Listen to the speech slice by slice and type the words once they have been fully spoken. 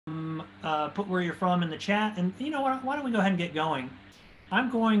put where you're from in the chat. And you know what? Why don't we go ahead and get going? I'm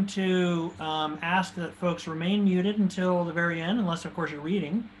going to ask that folks remain muted until the very end, unless, of course, you're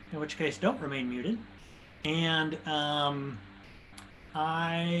reading, in which case don't remain muted. And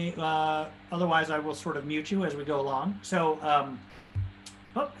otherwise, I will sort of mute you as we go along. So,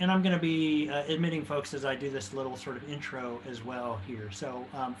 and I'm going to be admitting folks as I do this little sort of intro as well here. So,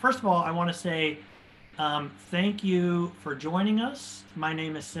 first of all, I want to say thank you for joining us. My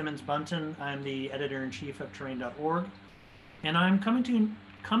name is Simmons Bunton. I'm the editor-in-chief of Terrain.org. And I'm coming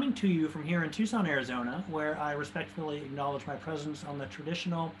to you from here in Tucson, Arizona, where I respectfully acknowledge my presence on the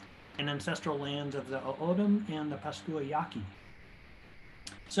traditional and ancestral lands of the O'odham and the Pascua Yaqui.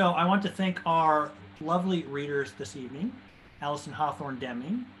 So I want to thank our lovely readers this evening, Alison Hawthorne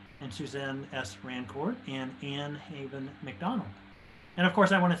Deming and Suzanne S. Rancourt and Ann Haven McDonnell. And of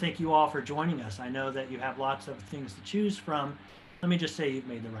course, I want to thank you all for joining us. I know that you have lots of things to choose from. Let me just say you've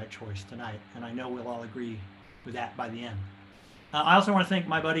made the right choice tonight, and I know we'll all agree with that by the end. I also want to thank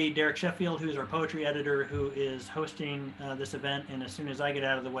my buddy Derek Sheffield, who's our poetry editor, who is hosting this event, and as soon as I get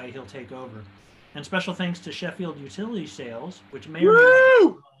out of the way, he'll take over. And special thanks to Sheffield Utility Sales, which may or may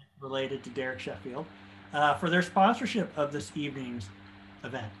not be related to Derek Sheffield, for their sponsorship of this evening's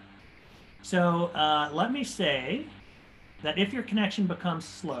event. So let me say that if your connection becomes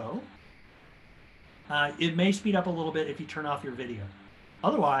slow, it may speed up a little bit if you turn off your video.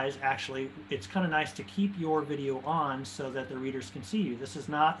 Otherwise, actually, it's kind of nice to keep your video on so that the readers can see you. This is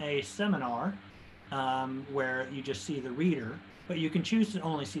not a seminar where you just see the reader, but you can choose to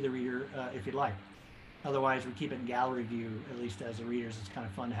only see the reader if you'd like. Otherwise, we keep it in gallery view, at least as the readers. It's kind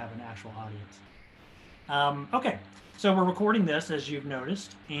of fun to have an actual audience. Okay, so we're recording this, as you've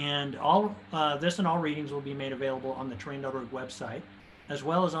noticed, and all this and all readings will be made available on the Terrain.org website, as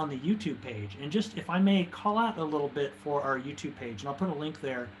well as on the YouTube page. And just, if I may, call out a little bit for our YouTube page, and I'll put a link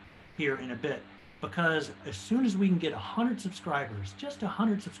there here in a bit, because as soon as we can get 100 subscribers, just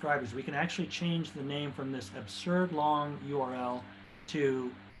 100 subscribers, we can actually change the name from this absurd long URL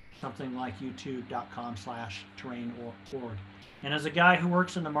to something like youtube.com/terrain.org. And as a guy who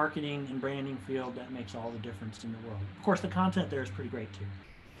works in the marketing and branding field, that makes all the difference in the world. Of course, the content there is pretty great too.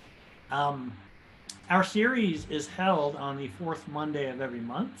 Our series is held on the fourth Monday of every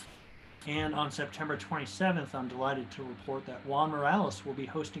month. And on September 27th, I'm delighted to report that Juan Morales will be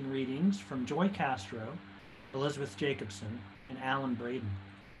hosting readings from Joy Castro, Elizabeth Jacobson, and Alan Braden.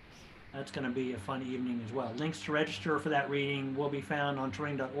 That's going to be a fun evening as well. Links to register for that reading will be found on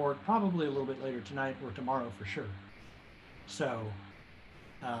Terrain.org, probably a little bit later tonight or tomorrow for sure. So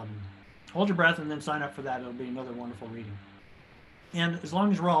hold your breath and then sign up for that. It'll be another wonderful reading. And as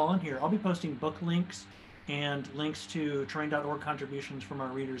long as we're all on here, I'll be posting book links and links to Terrain.org contributions from our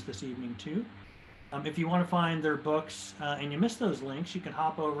readers this evening too. If you want to find their books and you miss those links, you can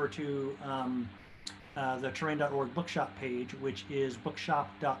hop over to the Terrain.org bookshop page, which is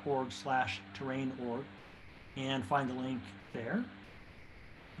bookshop.org/terrain.org, and find the link there.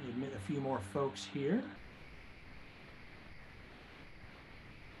 I'll admit a few more folks here.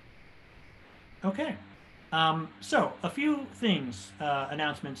 Okay. So a few things,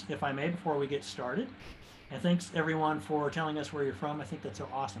 announcements, if I may, before we get started. And thanks everyone for telling us where you're from. I think that's so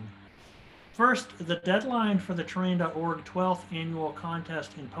awesome. First, the deadline for the Terrain.org 12th annual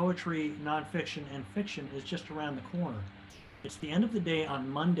contest in poetry, nonfiction, and fiction is just around the corner. It's the end of the day on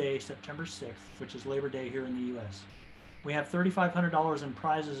Monday, September 6th, which is Labor Day here in the U.S. We have $3,500 in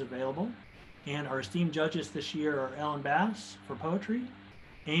prizes available, and our esteemed judges this year are Ellen Bass for poetry,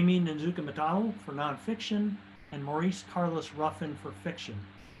 Amy Nzuka McDonnell for nonfiction, and Maurice Carlos Ruffin for fiction.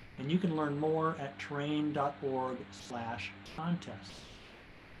 And you can learn more at terrain.org/contest.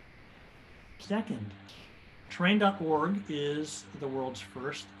 Second, Terrain.org is the world's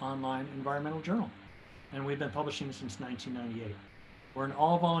first online environmental journal, and we've been publishing since 1998. We're an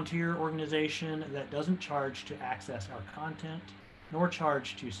all-volunteer organization that doesn't charge to access our content, nor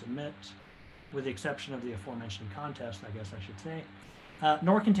charge to submit, with the exception of the aforementioned contest, I guess I should say,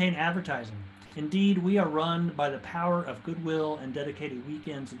 nor contain advertising. Indeed, we are run by the power of goodwill and dedicated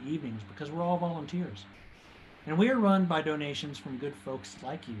weekends and evenings because we're all volunteers. And we are run by donations from good folks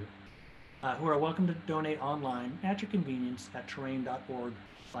like you, who are welcome to donate online at your convenience at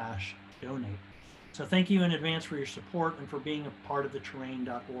terrain.org/donate. So thank you in advance for your support and for being a part of the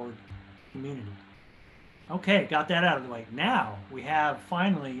Terrain.org community. Okay, got that out of the way. Now we have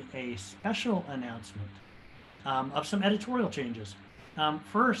finally a special announcement of some editorial changes.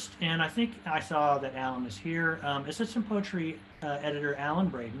 First, and I think I saw that Alan is here, Assistant Poetry Editor Alan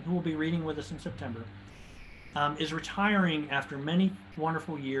Braden, who will be reading with us in September, is retiring after many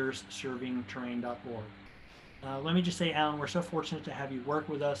wonderful years serving Terrain.org. Let me just say, Alan, we're so fortunate to have you work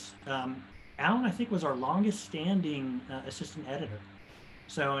with us. Alan, I think, was our longest standing assistant editor.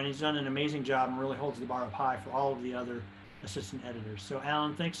 So, and he's done an amazing job and really holds the bar up high for all of the other assistant editors. So,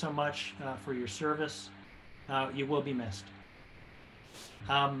 Alan, thanks so much for your service. You will be missed.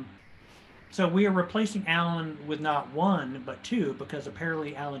 So we are replacing Alan with not one, but two, because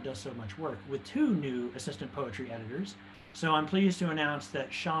apparently Alan does so much work, with two new assistant poetry editors. So I'm pleased to announce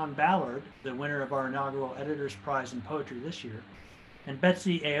that Sean Ballard, the winner of our inaugural Editor's Prize in Poetry this year, and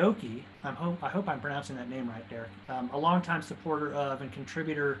Betsy Aoki, I hope I'm pronouncing that name right, Derek, a longtime supporter of and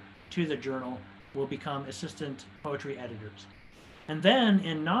contributor to the journal, will become assistant poetry editors. And then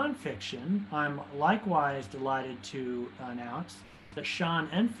in nonfiction, I'm likewise delighted to announce that Sean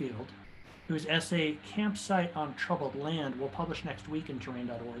Enfield, whose essay Campsite on Troubled Land will publish next week in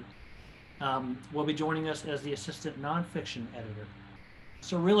terrain.org, will be joining us as the assistant nonfiction editor.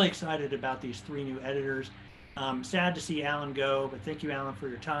 So really excited about these three new editors. Sad to see Alan go, but thank you, Alan, for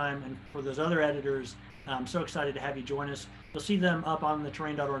your time. And for those other editors, I'm so excited to have you join us. You'll see them up on the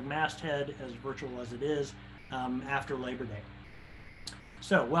terrain.org masthead, as virtual as it is, after Labor Day.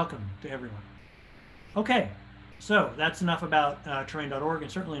 So welcome to everyone. Okay, so that's enough about terrain.org,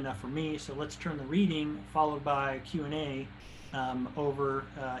 and certainly enough for me. So let's turn the reading, followed by Q&A, over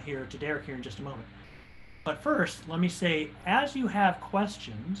here to Derek here in just a moment. But first, let me say, as you have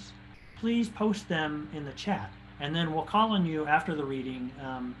questions, please post them in the chat, and then we'll call on you after the reading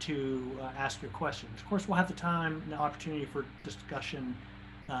to ask your questions. Of course, we'll have the time and the opportunity for discussion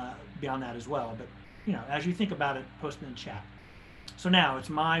beyond that as well. But as you think about it, post them in the chat. So now it's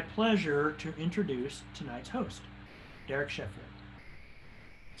my pleasure to introduce tonight's host, Derek Sheffield.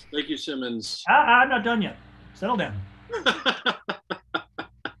 Thank you, Simmons. I'm not done yet. Settle down.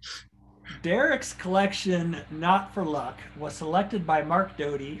 Derek's collection, Not for Luck, was selected by Mark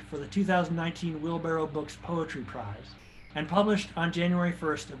Doty for the 2019 Wheelbarrow Books Poetry Prize and published on January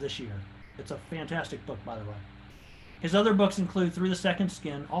 1st of this year. It's a fantastic book, by the way. His other books include Through the Second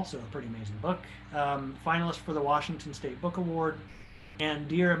Skin, also a pretty amazing book, finalist for the Washington State Book Award, and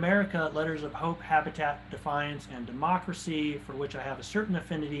Dear America, Letters of Hope, Habitat, Defiance, and Democracy, for which I have a certain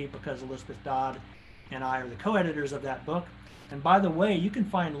affinity because Elizabeth Dodd and I are the co-editors of that book. And by the way, you can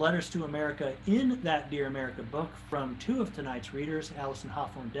find Letters to America in that Dear America book from two of tonight's readers, Alison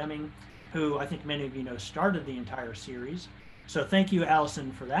Hawthorne Deming, who I think many of you know started the entire series. So thank you,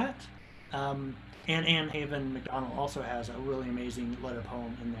 Alison, for that. And Ann Haven McDonnell also has a really amazing letter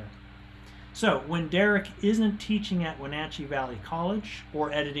poem in there. So when Derek isn't teaching at Wenatchee Valley College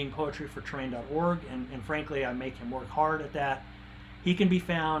or editing poetry for terrain.org, and frankly, I make him work hard at that, he can be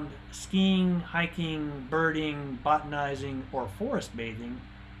found skiing, hiking, birding, botanizing, or forest bathing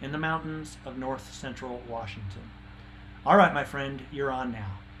in the mountains of north central Washington. All right, my friend, you're on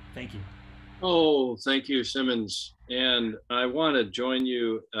now. Thank you. Oh, thank you, Simmons. And I want to join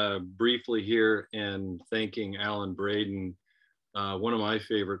you briefly here in thanking Alan Braden, one of my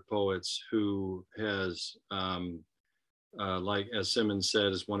favorite poets, who has, like as Simmons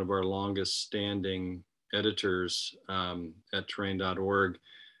said, is one of our longest standing editors at terrain.org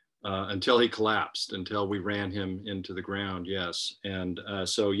until he collapsed, until we ran him into the ground. Yes. And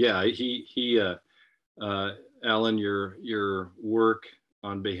so, yeah, Alan, your work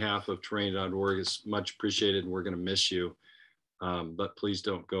on behalf of terrain.org is much appreciated, and we're going to miss you, but please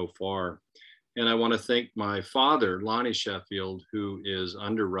don't go far. And I want to thank my father, Lonnie Sheffield, who is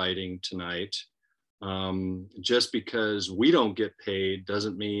underwriting tonight. Just because we don't get paid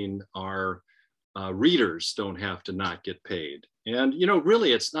doesn't mean our readers don't have to not get paid. And,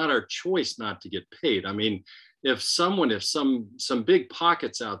 really, it's not our choice not to get paid. I mean, if some big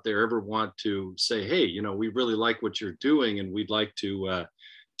pockets out there ever want to say, hey, we really like what you're doing and we'd like to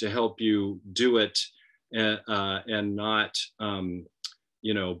help you do it and not,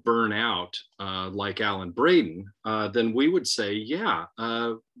 burn out like Alan Braden, then we would say, yeah,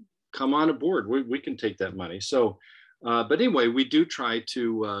 come on aboard. We can take that money. So, but anyway, we do try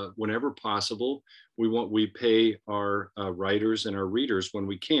to, whenever possible, we pay our writers and our readers when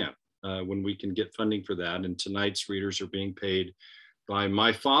we can get funding for that. And tonight's readers are being paid by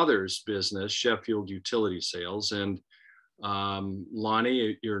my father's business, Sheffield Utility Sales. And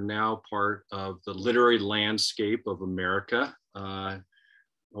Lonnie, you're now part of the literary landscape of America.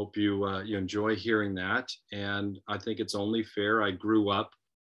 Hope you enjoy hearing that. And I think it's only fair. I grew up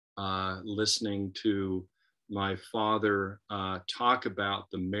listening to my father talk about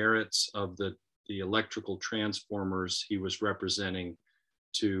the merits of the electrical transformers he was representing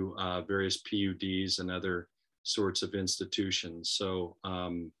to various PUDs and other sorts of institutions. So,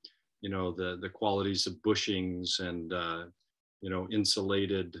 the qualities of bushings and,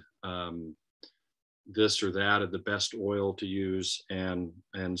 insulated this or that of the best oil to use. And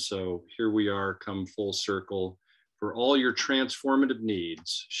so here we are, come full circle for all your transformative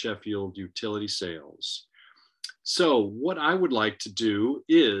needs, Sheffield Utility Sales. So what I would like to do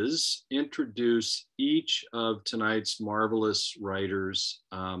is introduce each of tonight's marvelous writers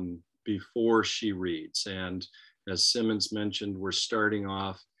before she reads. And as Simmons mentioned, we're starting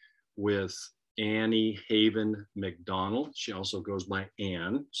off with Annie Haven McDonnell. She also goes by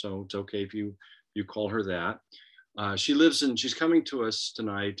Anne, so it's okay if you call her that. She's coming to us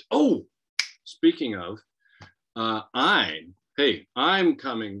tonight. Oh, speaking of, I'm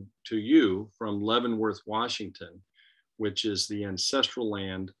coming to you from Leavenworth, Washington, which is the ancestral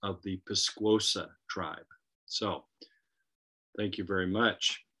land of the Pisquosa tribe. So thank you very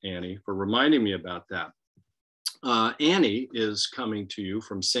much, Annie, for reminding me about that. Annie is coming to you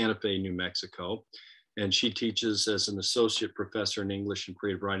from Santa Fe, New Mexico, and she teaches as an associate professor in English and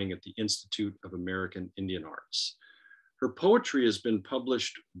creative writing at the Institute of American Indian Arts. Her poetry has been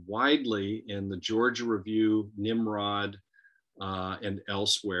published widely in the Georgia Review, Nimrod, and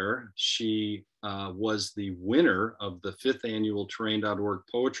elsewhere. She was the winner of the 5th annual Terrain.org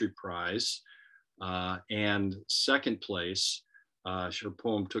Poetry Prize and second place. Her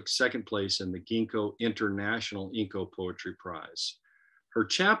poem took second place in the Ginkgo International Inco Poetry Prize. Her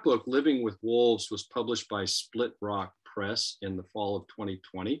chapbook, Living with Wolves, was published by Split Rock Press in the fall of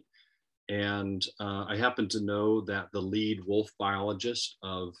 2020. And I happen to know that the lead wolf biologist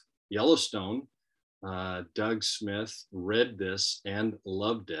of Yellowstone, Doug Smith, read this and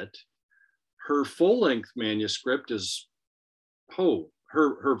loved it. Her full-length manuscript is,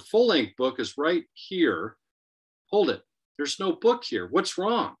 her full-length book is right here. Hold it, there's no book here. What's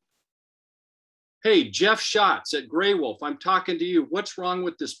wrong? Hey, Jeff Schatz at Grey Wolf, I'm talking to you. What's wrong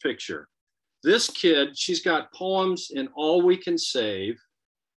with this picture? This kid, she's got poems in All We Can Save.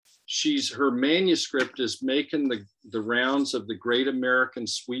 Her manuscript is making the rounds of the Great American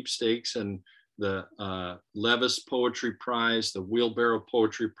Sweepstakes and the Levis Poetry Prize, the Wheelbarrow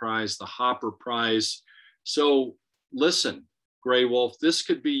Poetry Prize, the Hopper Prize. So listen, Grey Wolf, this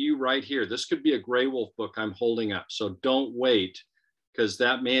could be you right here. This could be a Grey Wolf book I'm holding up. So don't wait, because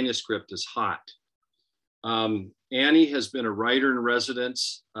that manuscript is hot. Annie has been a writer in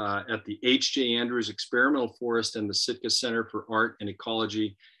residence at the H.J. Andrews Experimental Forest and the Sitka Center for Art and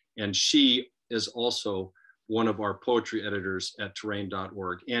Ecology. And she is also one of our poetry editors at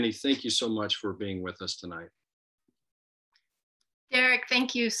Terrain.org. Annie, thank you so much for being with us tonight. Derek,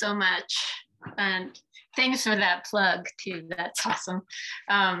 thank you so much. And thanks for that plug too, that's awesome.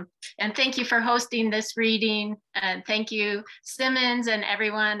 And thank you for hosting this reading. And thank you, Simmons and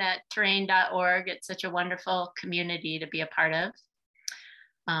everyone at Terrain.org. It's such a wonderful community to be a part of.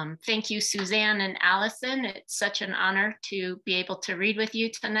 Thank you, Suzanne and Alison. It's such an honor to be able to read with you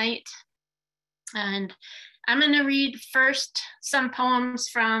tonight. And I'm going to read first some poems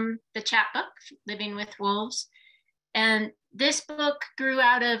from the chapbook, Living with Wolves. And this book grew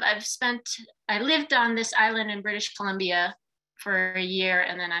out of, I lived on this island in British Columbia for a year,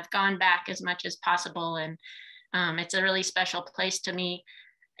 and then I've gone back as much as possible. And it's a really special place to me.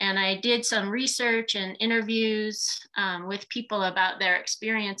 And I did some research and interviews with people about their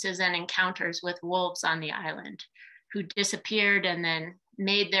experiences and encounters with wolves on the island, who disappeared and then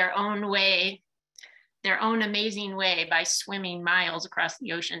made their own way, their own amazing way by swimming miles across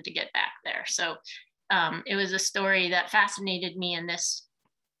the ocean to get back there. So it was a story that fascinated me, and this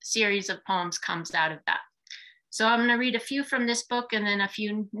series of poems comes out of that. So I'm going to read a few from this book and then a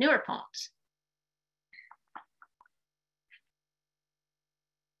few newer poems.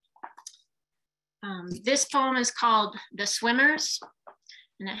 This poem is called The Swimmers,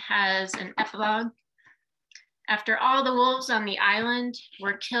 and it has an epilogue. After all the wolves on the island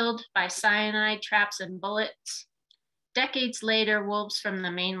were killed by cyanide traps and bullets, decades later, wolves from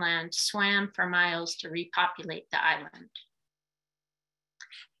the mainland swam for miles to repopulate the island.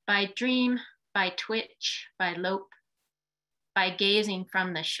 By dream, by twitch, by lope, by gazing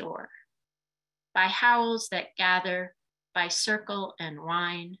from the shore, by howls that gather, by circle and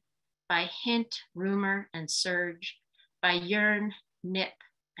whine, by hint, rumor, and surge, by yearn, nip,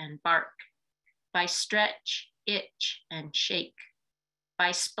 and bark, by stretch, itch, and shake,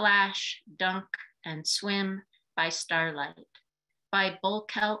 by splash, dunk, and swim, by starlight, by bull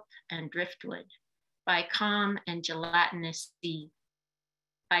kelp and driftwood, by calm and gelatinous sea,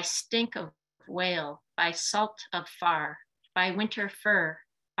 by stink of whale, by salt of far, by winter fur,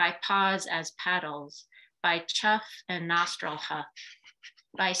 by paws as paddles, by chuff and nostril huff,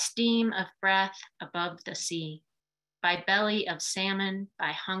 by steam of breath above the sea, by belly of salmon,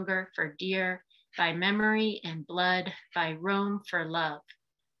 by hunger for deer, by memory and blood, by roam for love,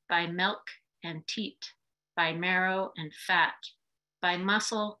 by milk and teat, by marrow and fat, by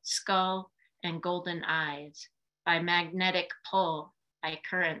muscle, skull, and golden eyes, by magnetic pull, by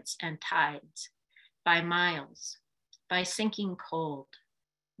currents and tides, by miles, by sinking cold,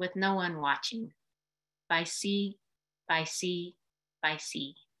 with no one watching, by sea, by sea, by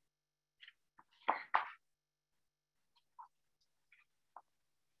sea.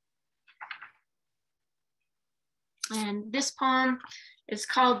 And this poem is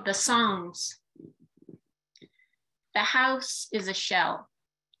called The Songs. The house is a shell,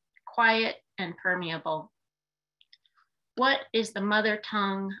 quiet and permeable. What is the mother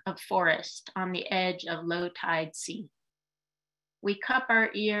tongue of forest on the edge of low tide sea? We cup our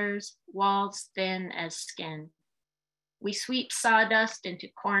ears, walls thin as skin. We sweep sawdust into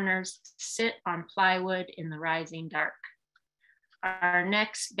corners, sit on plywood in the rising dark. Our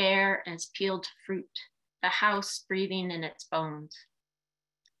necks bare as peeled fruit, the house breathing in its bones.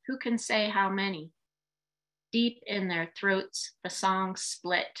 Who can say how many? Deep in their throats, the songs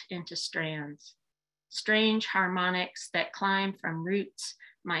split into strands, strange harmonics that climb from roots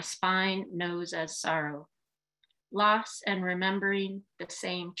my spine knows as sorrow. Loss and remembering the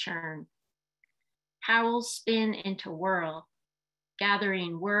same churn. Howls spin into whirl,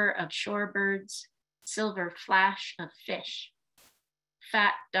 gathering whir of shorebirds, silver flash of fish,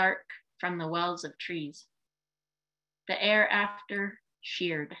 fat dark from the wells of trees. The air after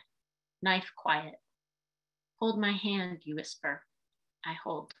sheared, knife quiet. Hold my hand, you whisper. I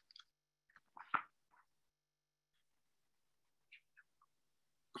hold.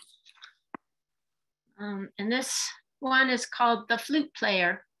 And this one is called The Flute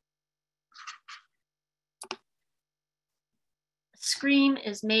Player. A scream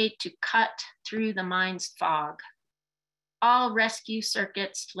is made to cut through the mind's fog. All rescue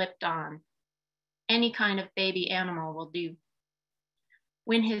circuits flipped on. Any kind of baby animal will do.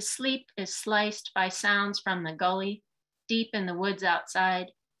 When his sleep is sliced by sounds from the gully, deep in the woods outside,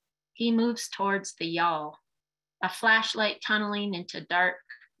 he moves towards the yawl, a flashlight tunneling into dark,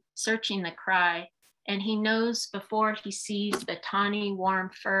 searching the cry, and he knows before he sees the tawny,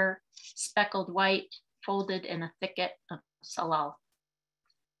 warm fur, speckled white, folded in a thicket of salal.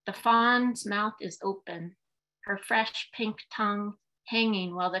 The fawn's mouth is open, her fresh pink tongue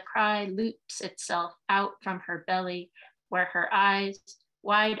hanging while the cry loops itself out from her belly, where her eyes,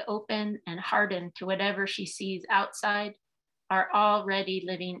 wide open and hardened to whatever she sees outside, are already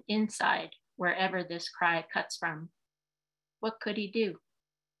living inside wherever this cry cuts from. What could he do?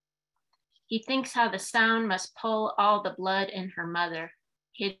 He thinks how the sound must pull all the blood in her mother,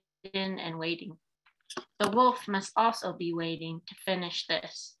 hidden and waiting. The wolf must also be waiting to finish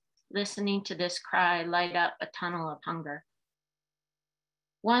this, listening to this cry light up a tunnel of hunger.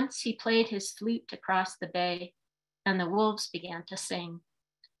 Once he played his flute across the bay, and the wolves began to sing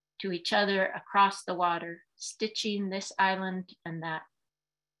to each other across the water, stitching this island and that.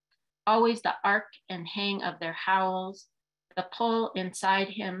 Always the arc and hang of their howls, the pull inside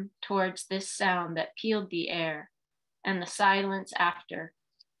him towards this sound that peeled the air, and the silence after,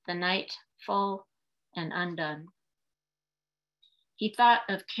 the night full and undone. He thought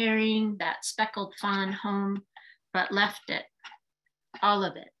of carrying that speckled fawn home, but left it, all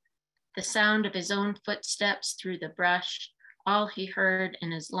of it. The sound of his own footsteps through the brush, all he heard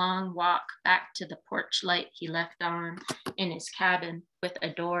in his long walk back to the porch light he left on in his cabin with a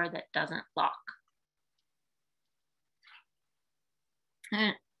door that doesn't lock.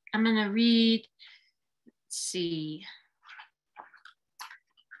 And I'm gonna read, let's see,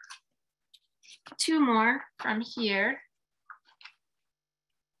 two more from here.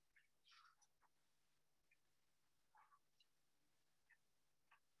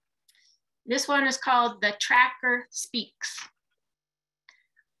 This one is called The Tracker Speaks.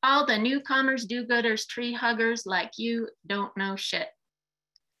 All the newcomers, do-gooders, tree huggers like you don't know shit.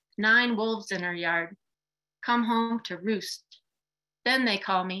 9 wolves in her yard, come home to roost. Then they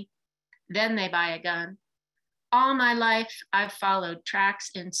call me, then they buy a gun. All my life, I've followed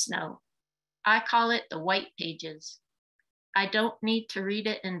tracks in snow. I call it the white pages. I don't need to read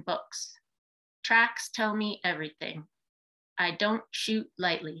it in books. Tracks tell me everything. I don't shoot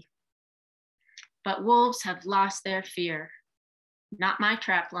lightly. But wolves have lost their fear. Not my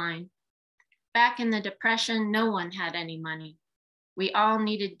trap line. Back in the Depression, no one had any money. We all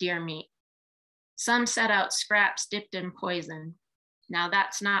needed deer meat. Some set out scraps dipped in poison. Now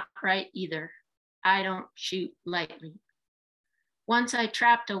that's not right either. I don't shoot lightly. Once I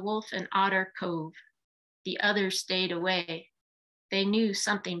trapped a wolf in Otter Cove. The others stayed away. They knew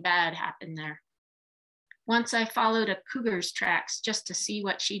something bad happened there. Once I followed a cougar's tracks just to see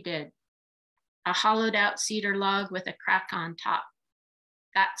what she did. A hollowed out cedar log with a crack on top.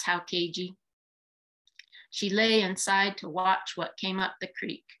 That's how cagey. She lay inside to watch what came up the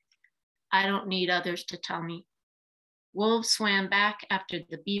creek. I don't need others to tell me. Wolves swam back after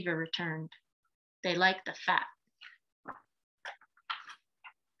the beaver returned. They like the fat.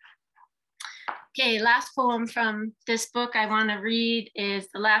 Okay, last poem from this book I want to read is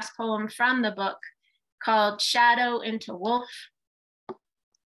the last poem from the book called Shadow into Wolf.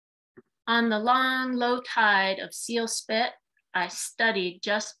 On the long, low tide of Seal Spit, I studied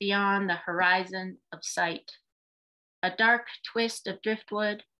just beyond the horizon of sight. A dark twist of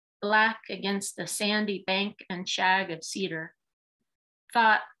driftwood, black against the sandy bank and shag of cedar.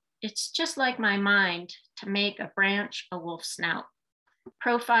 Thought, it's just like my mind to make a branch a wolf snout.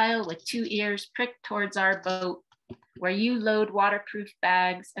 Profile with 2 ears pricked towards our boat, where you load waterproof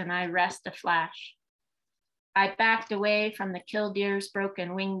bags and I rest a flash. I backed away from the killdeer's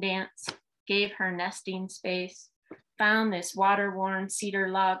broken wing dance, gave her nesting space, found this water-worn cedar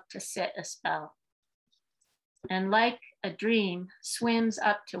log to sit a spell. And like a dream swims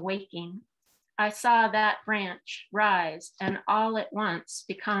up to waking, I saw that branch rise and all at once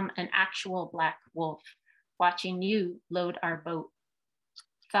become an actual black wolf, watching you load our boat.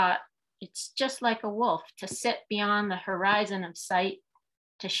 Thought, it's just like a wolf to sit beyond the horizon of sight,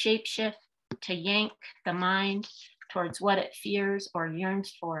 to shapeshift, to yank the mind towards what it fears or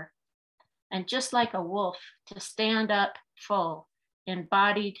yearns for. And just like a wolf, to stand up full,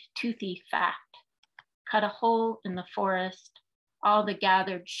 embodied toothy fact, cut a hole in the forest, all the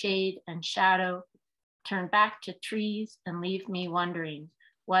gathered shade and shadow, turn back to trees and leave me wondering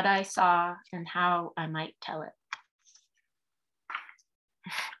what I saw and how I might tell it.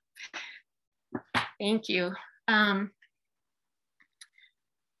 Thank you. I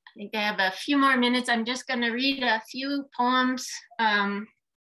think I have a few more minutes. I'm just going to read a few poems. A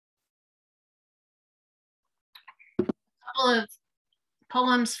couple of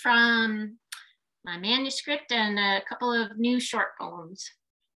poems from my manuscript and a couple of new short poems.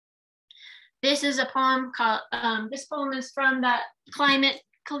 This is a poem called, this poem is from that climate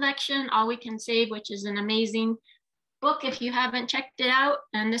collection, All We Can Save, which is an amazing book if you haven't checked it out.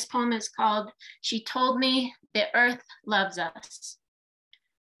 And this poem is called, She Told Me the Earth Loves Us.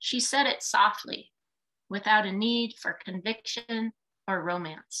 She said it softly, without a need for conviction or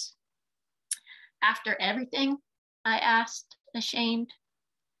romance. After everything, I asked, ashamed.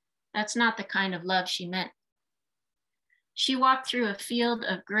 That's not the kind of love she meant. She walked through a field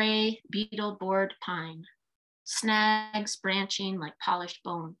of gray beetle-bored pine, snags branching like polished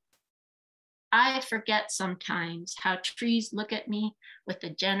bone. I forget sometimes how trees look at me with the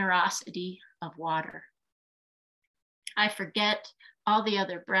generosity of water. I forget all the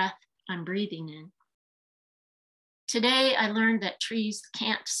other breath I'm breathing in. Today, I learned that trees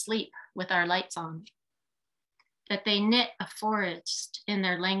can't sleep with our lights on, that they knit a forest in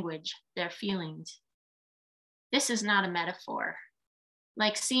their language, their feelings. This is not a metaphor.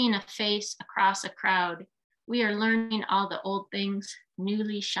 Like seeing a face across a crowd, we are learning all the old things,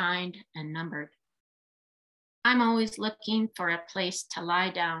 newly shined and numbered. I'm always looking for a place to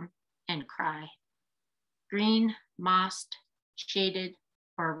lie down and cry. Green, mossed, shaded,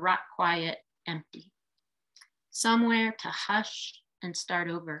 or rock quiet, empty. Somewhere to hush and start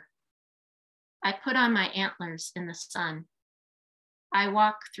over. I put on my antlers in the sun. I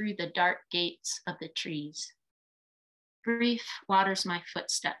walk through the dark gates of the trees. Grief waters my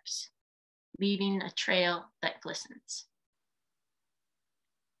footsteps, leaving a trail that glistens.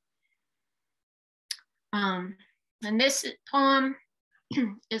 And this poem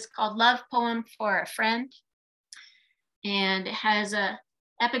is called Love Poem for a Friend. And it has an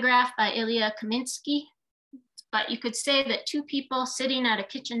epigraph by Ilya Kaminsky. But you could say that two people sitting at a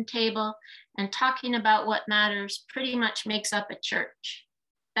kitchen table and talking about what matters pretty much makes up a church.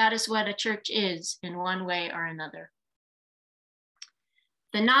 That is what a church is in one way or another.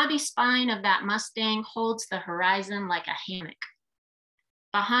 The knobby spine of that Mustang holds the horizon like a hammock.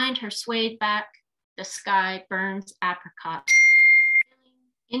 Behind her swayed back, the sky burns apricot.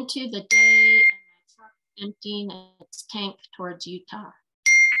 Into the day and my truck emptying its tank towards Utah.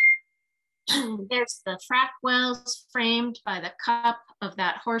 There's the frack wells framed by the cup of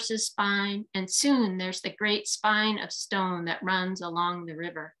that horse's spine, and soon there's the great spine of stone that runs along the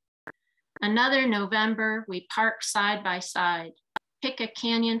river. Another November, we park side by side, pick a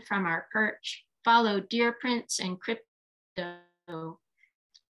canyon from our perch, follow deer prints and crypto.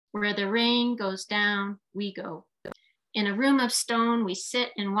 Where the rain goes down, we go. In a room of stone, we sit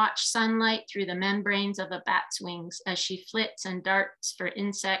and watch sunlight through the membranes of a bat's wings as she flits and darts for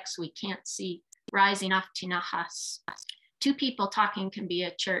insects we can't see, rising off Tinahas. Two people talking can be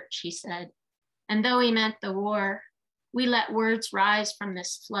a church, he said. And though he meant the war, we let words rise from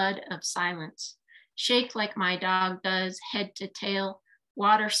this flood of silence. shake like my dog does, head to tail,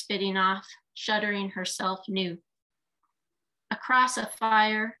 water spitting off, shuddering herself new. Across a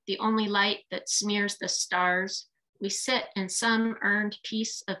fire, the only light that smears the stars, we sit in some earned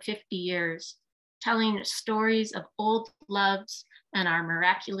peace of 50 years, telling stories of old loves and our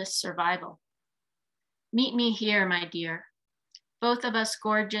miraculous survival. Meet me here, my dear, both of us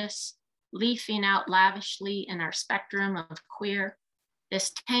gorgeous, leafing out lavishly in our spectrum of queer,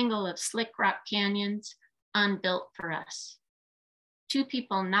 this tangle of slick rock canyons unbuilt for us. Two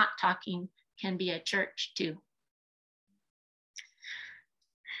people not talking can be a church too.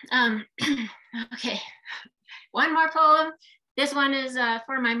 Okay, one more poem. This one is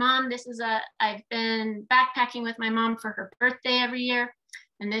for my mom. This is I've been backpacking with my mom for her birthday every year.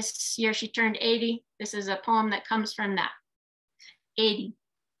 And this year she turned 80. This is a poem that comes from that. 80.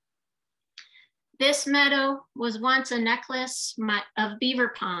 This meadow was once a necklace of beaver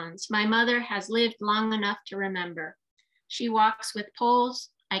ponds. My mother has lived long enough to remember. She walks with poles.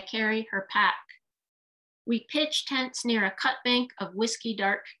 I carry her pack. We pitch tents near a cut bank of Whiskey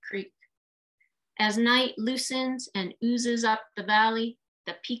Dark Creek. As night loosens and oozes up the valley,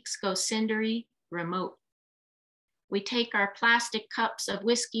 the peaks go cindery, remote. We take our plastic cups of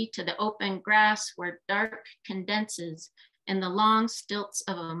whiskey to the open grass where dark condenses in the long stilts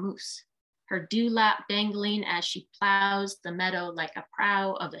of a moose, her dewlap dangling as she plows the meadow like a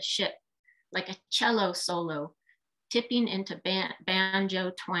prow of a ship, like a cello solo, tipping into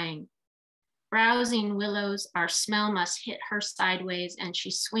banjo twang. Browsing willows, our smell must hit her sideways, and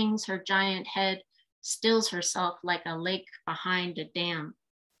she swings her giant head, stills herself like a lake behind a dam,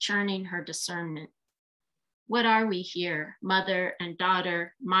 churning her discernment. What are we here, mother and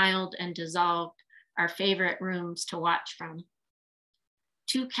daughter, mild and dissolved, our favorite rooms to watch from?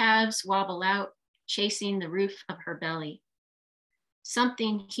 Two calves wobble out, chasing the roof of her belly.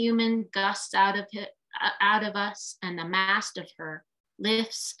 Something human gusts out of us, and the mast of her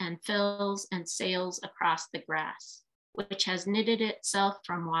lifts and fills and sails across the grass, which has knitted itself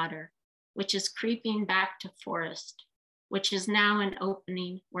from water, which is creeping back to forest, which is now an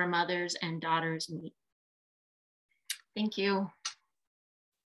opening where mothers and daughters meet. Thank you.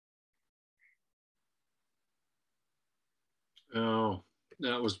 Oh,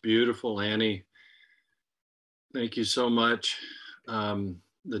 that was beautiful, Annie. Thank you so much.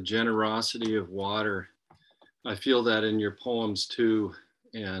 The generosity of water. I feel that in your poems too,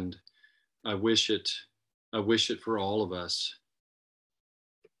 and I wish it for all of us.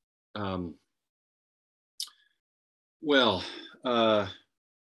 I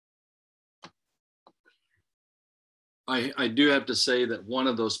do have to say that one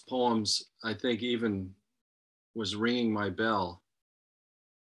of those poems, I think, even was ringing my bell.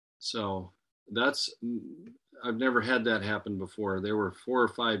 So I've never had that happen before. There were 4 or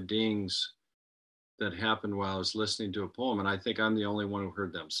 5 dings that happened while I was listening to a poem, and I think I'm the only one who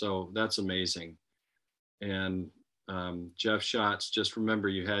heard them. So that's amazing. And Jeff Schatz, just remember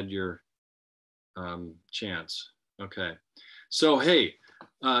you had your chance. Okay. So, hey,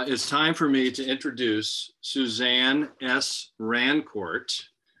 it's time for me to introduce Suzanne S. Rancourt,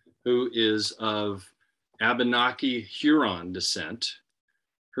 who is of Abenaki Huron descent.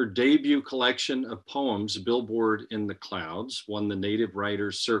 Her debut collection of poems, Billboard in the Clouds, won the Native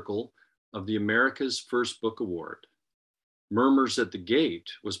Writers Circle of the America's First Book Award. Murmurs at the Gate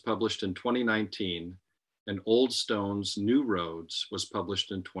was published in 2019, and Old Stone's New Roads was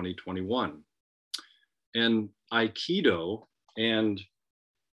published in 2021. And Aikido and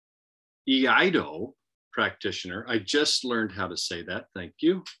Iaido practitioner, I just learned how to say that, thank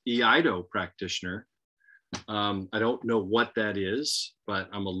you. Iaido practitioner. I don't know what that is, but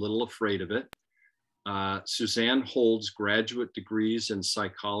I'm a little afraid of it. Suzanne holds graduate degrees in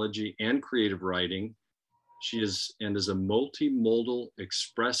psychology and creative writing. She is a multimodal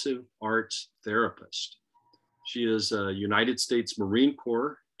expressive arts therapist. She is a United States Marine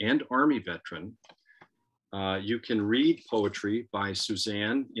Corps and Army veteran. You can read poetry by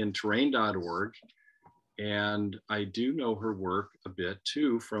Suzanne in terrain.org. And I do know her work a bit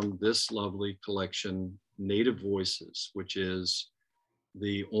too from this lovely collection, Native Voices, which is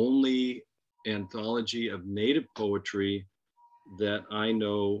the only anthology of Native poetry that I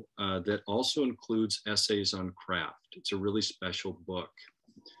know that also includes essays on craft. It's a really special book.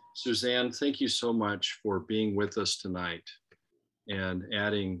 Suzanne, thank you so much for being with us tonight and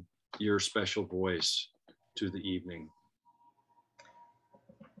adding your special voice to the evening.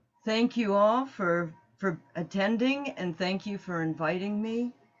 Thank you all for attending, and thank you for inviting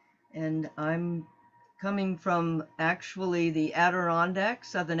me. And I'm coming from actually the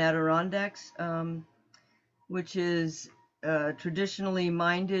Adirondacks, Southern Adirondacks, which is traditionally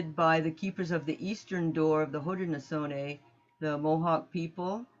minded by the keepers of the eastern door of the Haudenosaunee, the Mohawk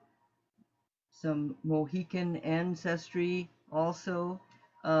people, some Mohican ancestry also,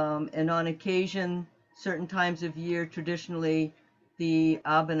 and on occasion, certain times of year, traditionally, the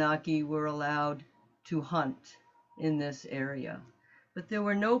Abenaki were allowed to hunt in this area. But there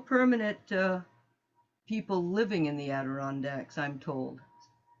were no permanent people living in the Adirondacks, I'm told.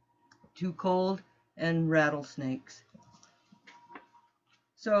 Too cold and rattlesnakes.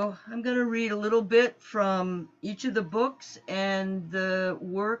 So I'm going to read a little bit from each of the books and the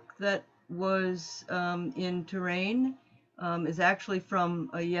work that was in Terrain is actually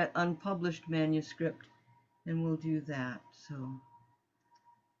from a yet unpublished manuscript, and we'll do that. So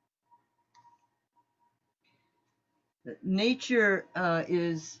nature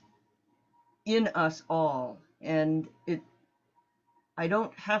is in us all, and I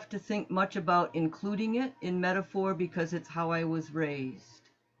don't have to think much about including it in metaphor because it's how I was raised.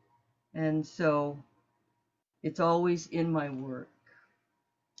 And so it's always in my work.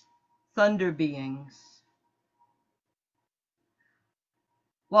 Thunder beings.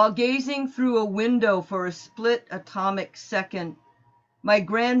 While gazing through a window for a split atomic second, my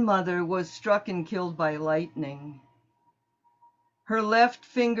grandmother was struck and killed by lightning. Her left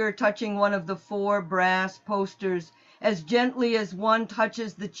finger touching one of the 4 brass posters as gently as one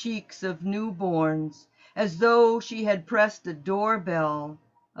touches the cheeks of newborns, as though she had pressed a doorbell,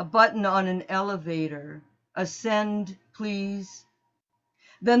 a button on an elevator. Ascend, please.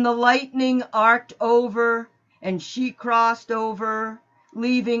 Then the lightning arced over, and she crossed over,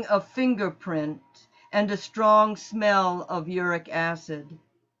 leaving a fingerprint and a strong smell of uric acid.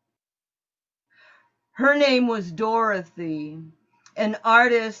 Her name was Dorothy, an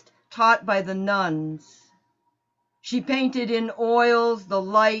artist taught by the nuns. She painted in oils the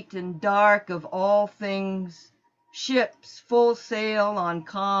light and dark of all things, ships full sail on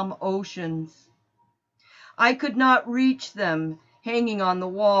calm oceans. I could not reach them hanging on the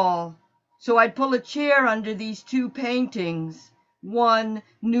wall, so I'd pull a chair under these 2 paintings, one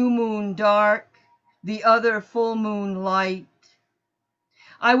new moon dark, the other full moon light.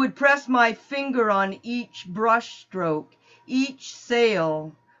 I would press my finger on each brush stroke, each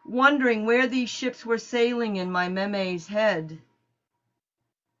sail, wondering where these ships were sailing in my meme's head.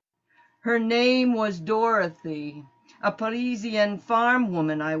 Her name was Dorothy, a Parisian farm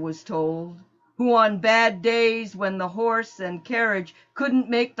woman, I was told, who on bad days when the horse and carriage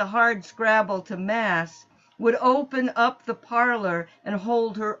couldn't make the hard scrabble to mass, would open up the parlor and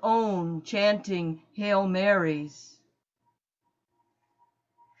hold her own, chanting Hail Marys.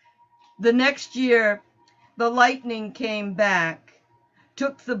 The next year, the lightning came back,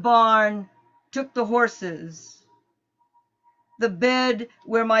 took the barn, took the horses. The bed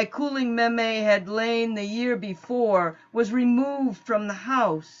where my cooling meme had lain the year before was removed from the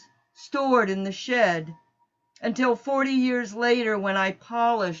house, stored in the shed, until 40 years later when I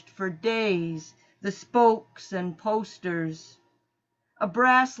polished for days the spokes and posters. A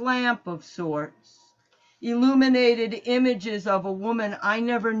brass lamp of sorts, illuminated images of a woman I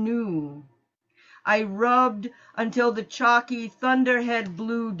never knew. I rubbed until the chalky thunderhead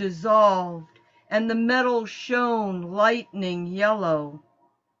blue dissolved and the metal shone lightning yellow.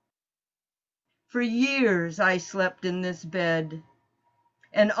 For years I slept in this bed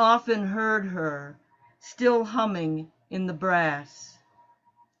and often heard her, still humming in the brass.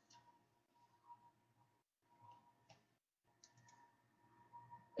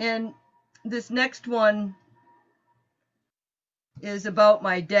 And this next one is about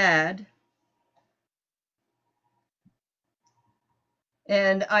my dad.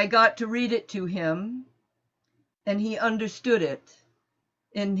 And I got to read it to him, and he understood it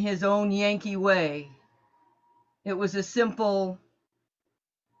in his own Yankee way. It was a simple,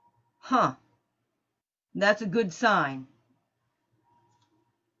 huh, that's a good sign.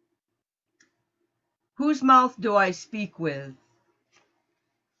 Whose mouth do I speak with?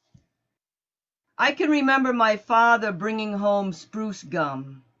 I can remember my father bringing home spruce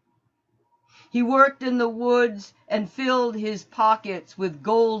gum. He worked in the woods and filled his pockets with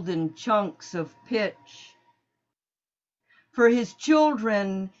golden chunks of pitch. For his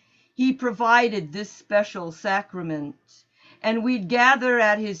children, he provided this special sacrament, and we'd gather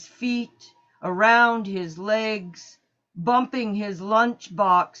at his feet, around his legs, bumping his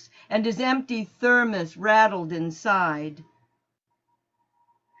lunchbox, and his empty thermos rattled inside.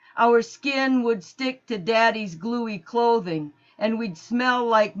 Our skin would stick to Daddy's gluey clothing, and we'd smell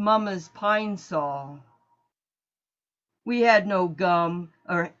like Mama's pine sol. We had no gum,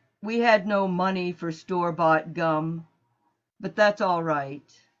 or we had no money for store-bought gum, but that's all right.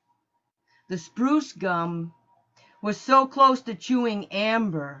 The spruce gum was so close to chewing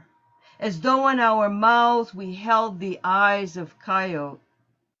amber, as though in our mouths we held the eyes of coyote.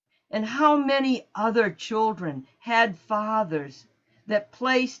 And how many other children had fathers that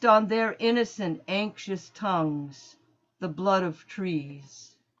placed on their innocent, anxious tongues the blood of trees.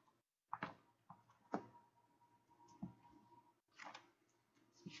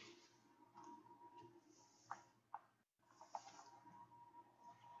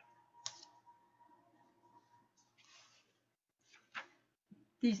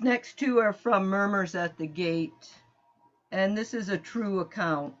 These next two are from Murmurs at the Gate, and this is a true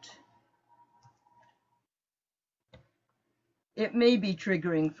account. It may be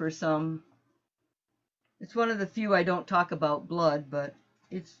triggering for some. It's one of the few I don't talk about blood, but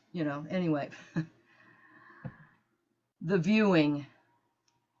it's, anyway. The viewing.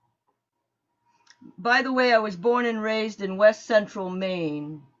 By the way, I was born and raised in West Central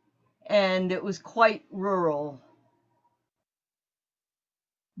Maine, and it was quite rural.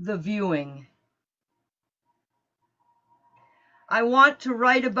 The viewing. I want to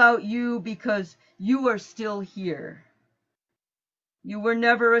write about you because you are still here. You were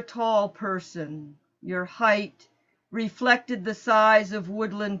never a tall person. Your height reflected the size of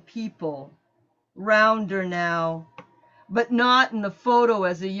woodland people, rounder now, but not in the photo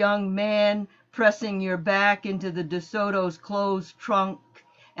as a young man pressing your back into the DeSoto's closed trunk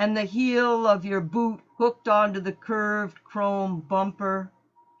and the heel of your boot hooked onto the curved chrome bumper,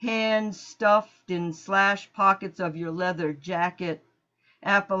 hands stuffed in slash pockets of your leather jacket,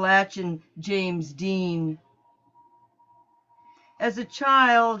 Appalachian James Dean. As a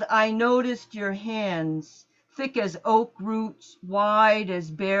child, I noticed your hands, thick as oak roots, wide as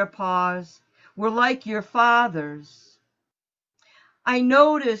bear paws, were like your father's. I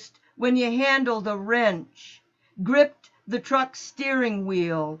noticed when you handled a wrench, gripped the truck's steering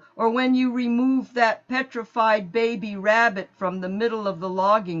wheel, or when you removed that petrified baby rabbit from the middle of the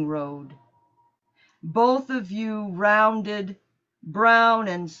logging road. Both of you rounded, brown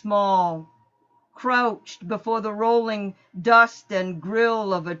and small, crouched before the rolling dust and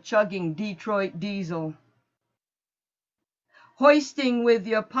grill of a chugging Detroit diesel. Hoisting with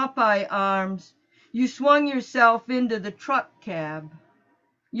your Popeye arms, you swung yourself into the truck cab.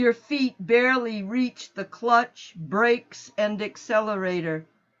 Your feet barely reached the clutch, brakes, and accelerator.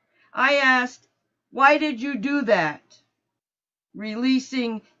 I asked, "Why did you do that?"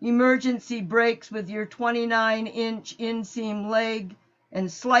 Releasing emergency brakes with your 29-inch inseam leg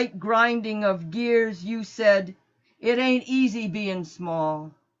and slight grinding of gears, you said, "It ain't easy being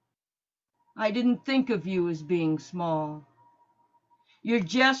small." I didn't think of you as being small. Your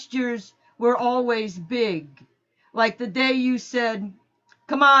gestures were always big, like the day you said,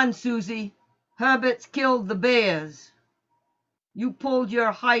 "Come on, Susie, Herbert's killed the bears." You pulled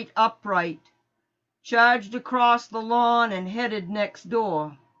your height upright, charged across the lawn, and headed next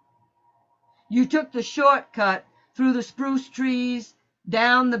door. You took the shortcut through the spruce trees,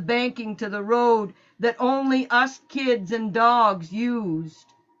 down the banking to the road that only us kids and dogs used.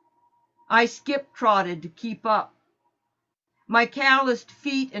 I skip-trotted to keep up. My calloused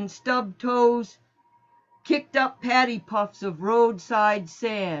feet and stubbed toes kicked up patty puffs of roadside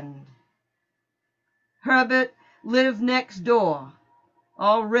sand. Herbert lived next door.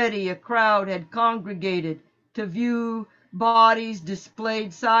 Already a crowd had congregated to view bodies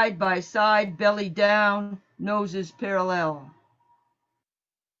displayed side by side, belly down, noses parallel.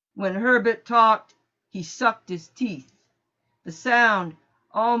 When Herbert talked, he sucked his teeth, the sound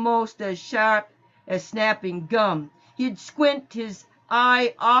almost as sharp as snapping gum. He'd squint his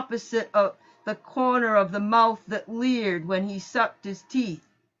eye opposite of the corner of the mouth that leered when he sucked his teeth,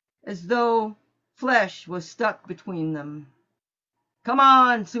 as though flesh was stuck between them. "Come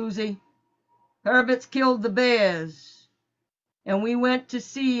on, Susie, Herbert's killed the bears." And we went to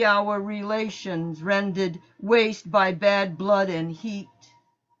see our relations rendered waste by bad blood and heat,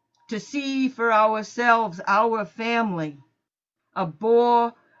 to see for ourselves our family, a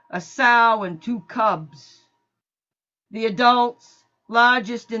boar, a sow, and 2 cubs, the adults,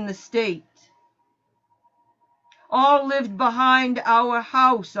 largest in the state. All lived behind our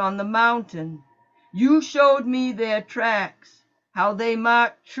house on the mountain. You showed me their tracks, how they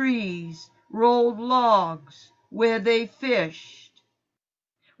marked trees, rolled logs, where they fished.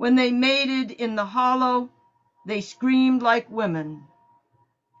 When they mated in the hollow, they screamed like women.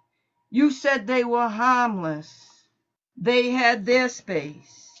 You said they were harmless. They had their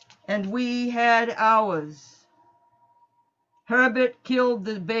space, and we had ours. Herbert killed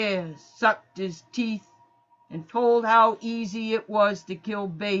the bears, sucked his teeth, and told how easy it was to kill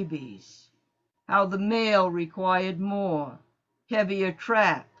babies, how the male required more, heavier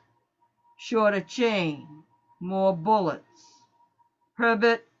trap, shorter chain, More bullets.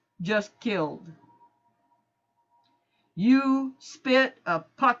 Herbert just killed. You spit a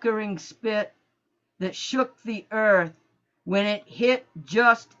puckering spit that shook the earth when it hit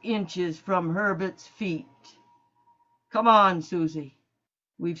just inches from Herbert's feet. Come on, Susie.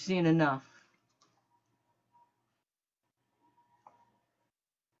 We've seen enough.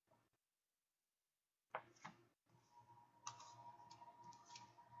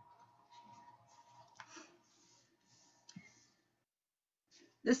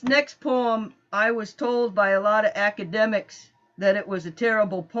 This next poem, I was told by a lot of academics that it was a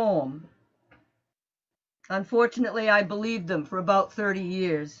terrible poem. Unfortunately, I believed them for about 30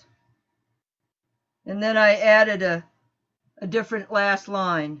 years. And then I added a different last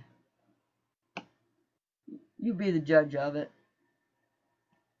line. You be the judge of it.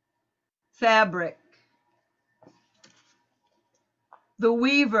 Fabric. The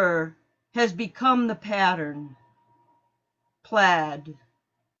weaver has become the pattern. Plaid,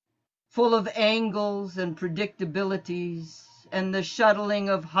 full of angles and predictabilities, and the shuttling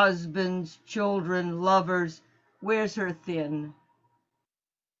of husbands, children, lovers wears her thin.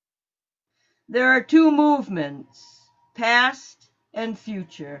 There are two movements, past and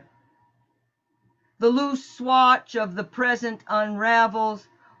future. The loose swatch of the present unravels,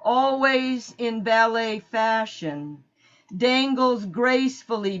 always in ballet fashion, dangles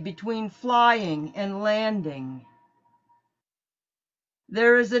gracefully between flying and landing.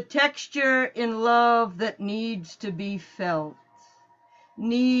 There is a texture in love that needs to be felt,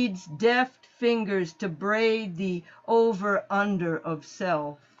 needs deft fingers to braid the over-under of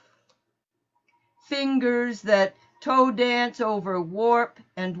self. Fingers that toe dance over warp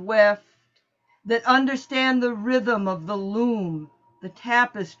and weft, that understand the rhythm of the loom, the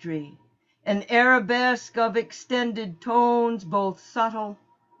tapestry, an arabesque of extended tones, both subtle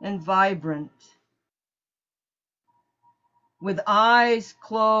and vibrant. With eyes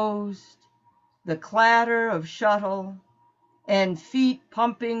closed, the clatter of shuttle, and feet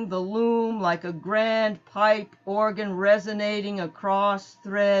pumping the loom like a grand pipe organ resonating across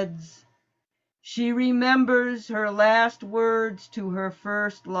threads, she remembers her last words to her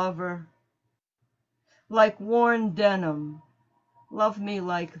first lover. Like worn denim, love me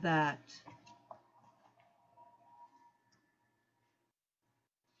like that.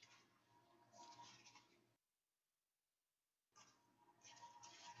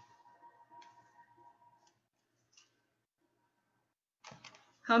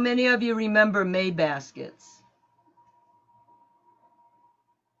 How many of you remember May baskets?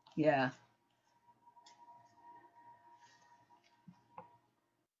 Yeah.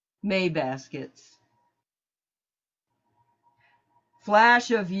 May baskets.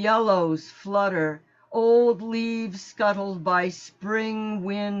 Flash of yellows flutter, old leaves scuttled by spring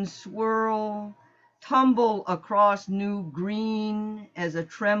wind swirl, tumble across new green as a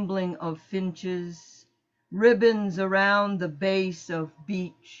trembling of finches, ribbons around the base of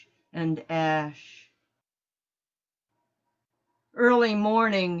beech and ash. Early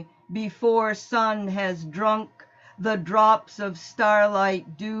morning, before sun has drunk, the drops of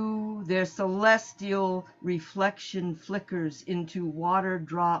starlight dew, their celestial reflection flickers into water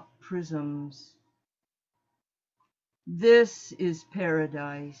drop prisms. This is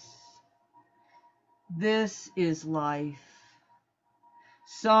paradise. This is life.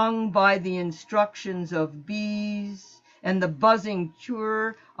 Sung by the instructions of bees and the buzzing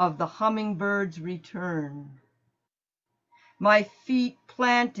chirr of the hummingbird's return. My feet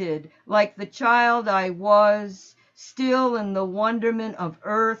planted like the child I was, still in the wonderment of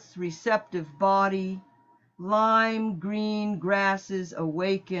earth's receptive body, lime green grasses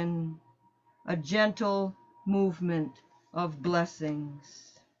awaken, a gentle movement of blessings.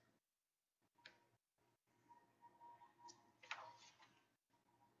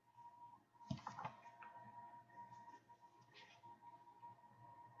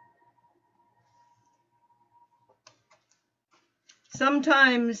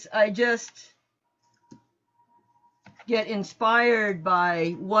 Sometimes I just get inspired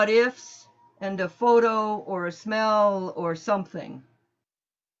by what ifs and a photo or a smell or something.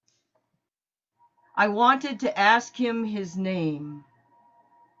 I wanted to ask him his name.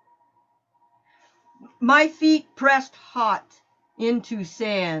 My feet pressed hot into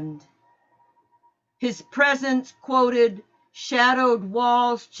sand. His presence quoted shadowed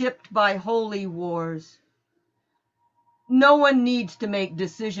walls chipped by holy wars. No one needs to make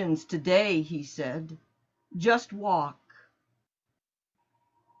decisions today, he said. Just walk.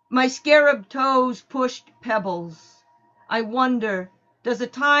 My scarab toes pushed pebbles. I wonder, does a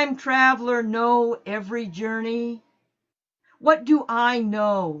time traveler know every journey? What do I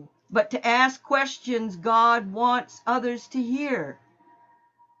know but to ask questions God wants others to hear.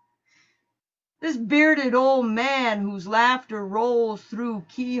 This bearded old man whose laughter rolls through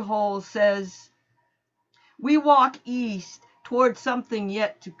keyholes says, "We walk east toward something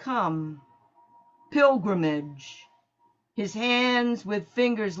yet to come. Pilgrimage." His hands with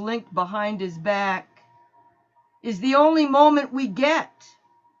fingers linked behind his back is the only moment we get.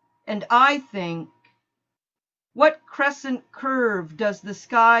 And I think, what crescent curve does the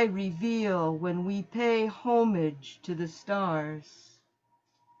sky reveal when we pay homage to the stars?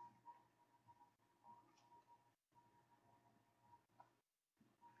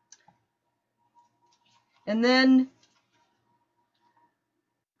 And then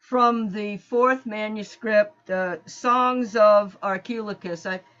from the fourth manuscript, Songs of Archilochus.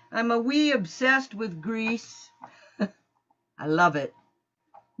 I'm a wee obsessed with Greece. I love it.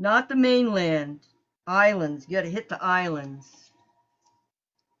 Not the mainland. Islands. You got to hit the islands.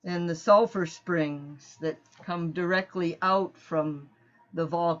 And the sulfur springs that come directly out from the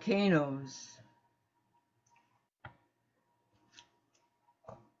volcanoes.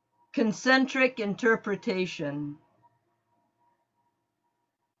 Concentric interpretation.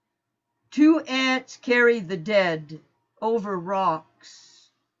 Two ants carry the dead over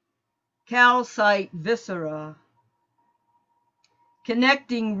rocks, calcite viscera,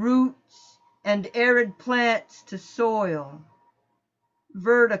 connecting roots and arid plants to soil,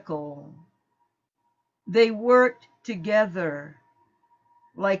 vertical. They worked together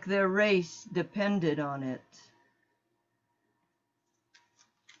like their race depended on it.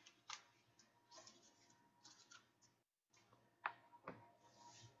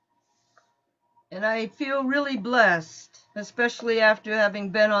 And I feel really blessed, especially after having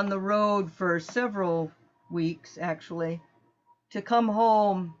been on the road for several weeks, actually, to come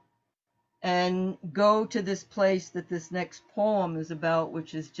home and go to this place that this next poem is about,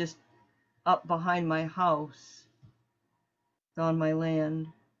 which is just up behind my house. It's on my land.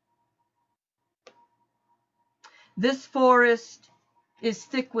 This forest is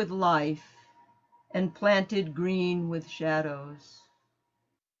thick with life and planted green with shadows.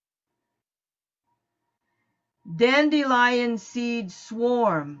 Dandelion seeds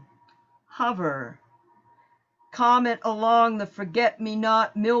swarm, hover, comet along the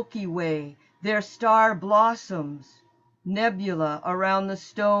forget-me-not Milky Way, their star blossoms, nebula around the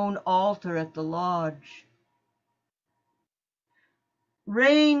stone altar at the lodge.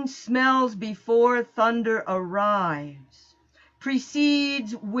 Rain smells before thunder arrives,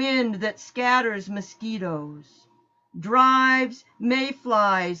 precedes wind that scatters mosquitoes, drives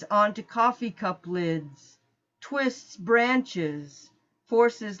mayflies onto coffee cup lids, twists branches,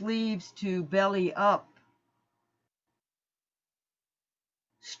 forces leaves to belly up.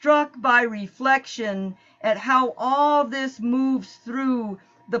 Struck by reflection at how all this moves through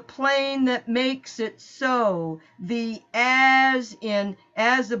the plane that makes it so, the as in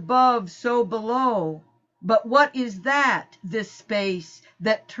as above, so below. But what is that, this space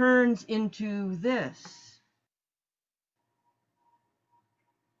that turns into this?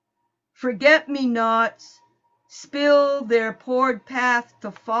 Forget-me-nots spill their poured path to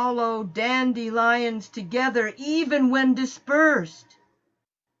follow dandelions together even when dispersed.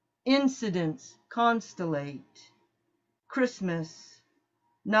 Incidents constellate. Christmas,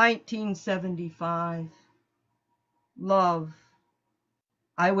 1975. Love.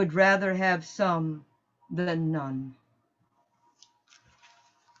 I would rather have some than none.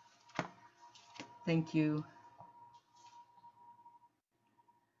 Thank you.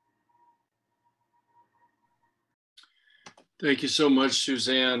 Thank you so much,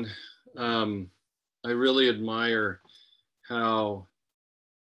 Suzanne. I really admire how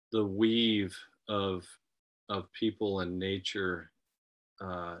the weave of people and nature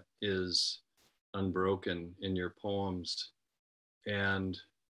is unbroken in your poems, and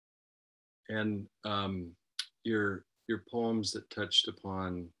your poems that touched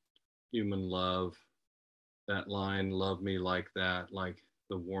upon human love. That line, "Love me like that," like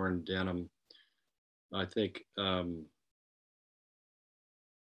the worn denim. I think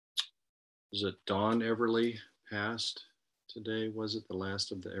was it Don Everly passed today? Was it the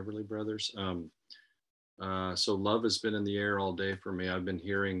last of the Everly brothers? So love has been in the air all day for me. I've been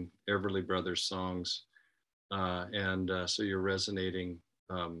hearing Everly Brothers songs, and so you're resonating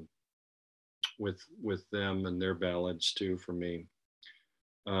with them and their ballads too for me.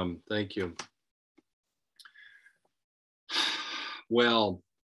 Thank you. Well,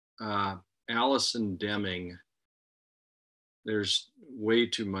 Alison Deming, there's way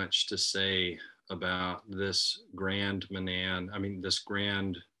too much to say about this grand Manan. I mean, this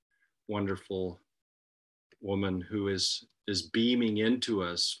grand, wonderful woman who is beaming into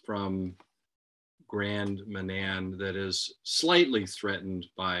us from Grand Manan that is slightly threatened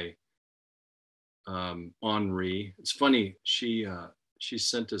by Henri. It's funny, she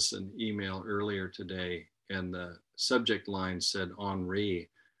sent us an email earlier today and the subject line said Henri.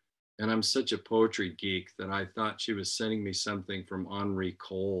 And I'm such a poetry geek that I thought she was sending me something from Henri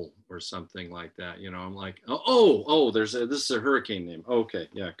Cole or something like that. You know, I'm like, this is a hurricane name. Okay,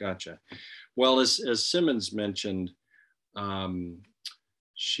 yeah, gotcha. Well, as Simmons mentioned,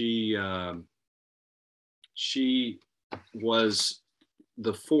 she was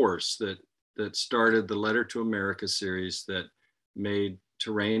the force that started the Letter to America series that made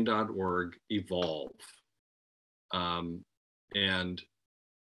terrain.org evolve. And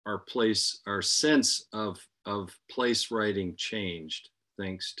our sense of place writing changed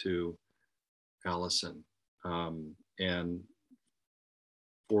thanks to Alison. And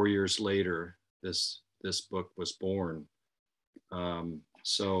 4 years later, this book was born.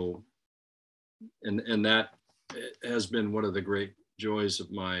 So, and that has been one of the great joys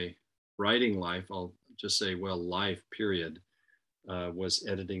of my writing life. I'll just say, well, life period, was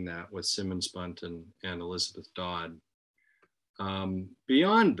editing that with Simmons Bunt and Elizabeth Dodd.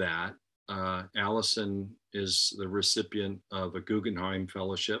 Beyond that, Alison is the recipient of a Guggenheim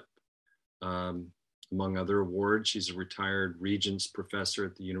Fellowship, among other awards. She's a retired Regents Professor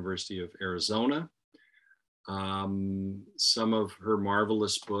at the University of Arizona. Some of her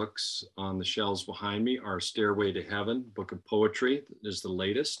marvelous books on the shelves behind me are Stairway to Heaven, book of poetry, is the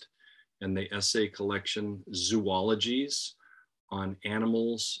latest, and the essay collection Zoologies on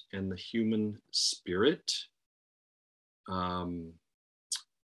Animals and the Human Spirit.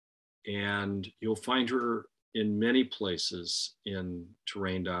 And you'll find her in many places in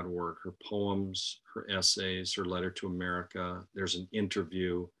terrain.org, her poems, her essays, her letter to America. There's an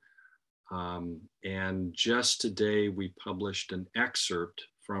interview. And just today we published an excerpt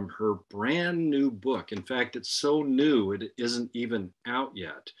from her brand new book. In fact, it's so new, it isn't even out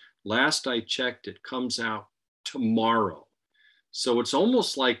yet. Last I checked, it comes out tomorrow. So it's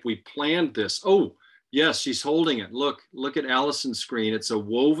almost like we planned this. Oh, yes, she's holding it. Look at Alison's screen. It's a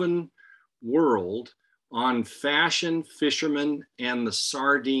woven world on fashion, fishermen, and the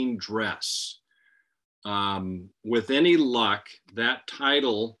sardine dress. With any luck, that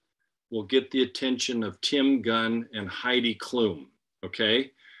title will get the attention of Tim Gunn and Heidi Klum,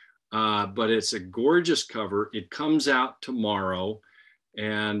 okay? But it's a gorgeous cover. It comes out tomorrow,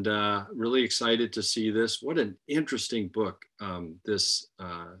 and really excited to see this. What an interesting book this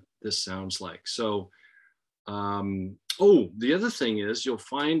sounds like. So, the other thing is you'll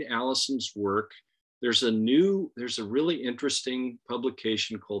find Alison's work. There's a really interesting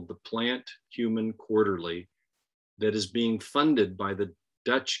publication called the Plant Human Quarterly that is being funded by the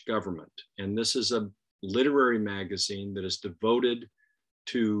Dutch government. And this is a literary magazine that is devoted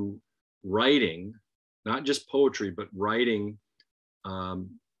to writing, not just poetry, but writing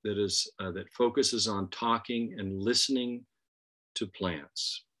that focuses on talking and listening to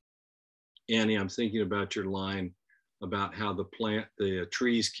plants. Annie, I'm thinking about your line about how the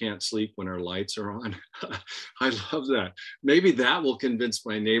trees can't sleep when our lights are on. I love that. Maybe that will convince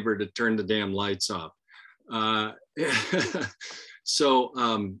my neighbor to turn the damn lights off. So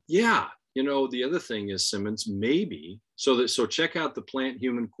yeah, you know, the other thing is, Simmons, maybe, so check out the Plant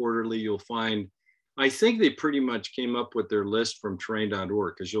Human Quarterly. You'll find, I think they pretty much came up with their list from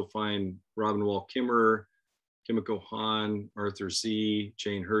terrain.org, because you'll find Robin Wall Kimmerer, Kimiko Hahn, Arthur Z,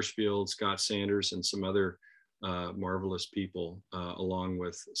 Jane Hirschfield, Scott Sanders, and some other marvelous people, along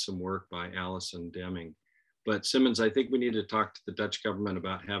with some work by Alison Deming. But Simmons, I think we need to talk to the Dutch government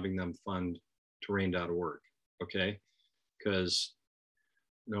about having them fund terrain.org, okay? Because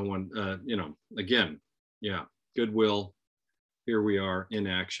no one, again, yeah, goodwill, here we are in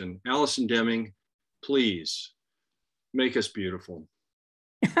action. Alison Deming, please make us beautiful.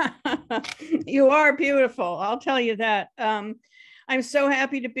 You are beautiful, I'll tell you that. I'm so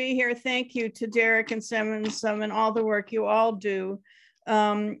happy to be here. Thank you to Derek and Simmons and all the work you all do.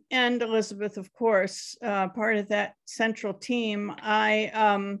 And Elizabeth, of course, part of that central team.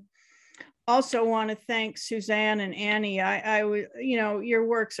 I also want to thank Suzanne and Annie. Your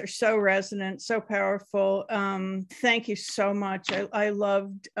works are so resonant, so powerful. Thank you so much. I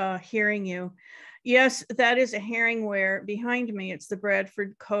loved hearing you. Yes, that is a herring ware behind me. It's the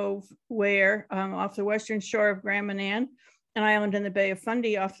Bradford Cove ware off the western shore of Grand Manan, an island in the Bay of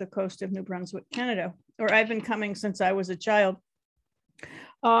Fundy off the coast of New Brunswick, Canada, where I've been coming since I was a child.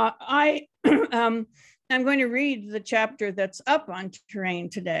 I'm going to read the chapter that's up on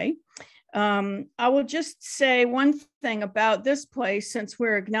Terrain today. I will just say one thing about this place, since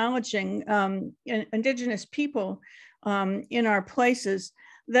we're acknowledging Indigenous people in our places,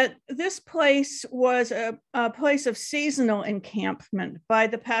 that this place was a place of seasonal encampment by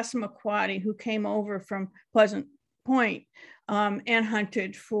the Passamaquoddy who came over from Pleasant Point and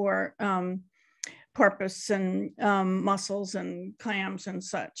hunted for porpoise and mussels and clams and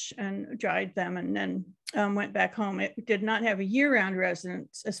such, and dried them, and then went back home. It did not have a year-round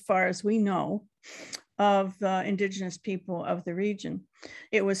residence, as far as we know, of the Indigenous people of the region.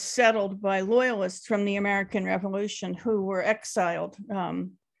 It was settled by loyalists from the American Revolution who were exiled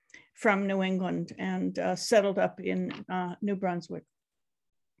from New England and settled up in New Brunswick.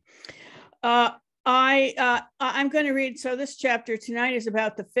 I'm going to read, so this chapter tonight is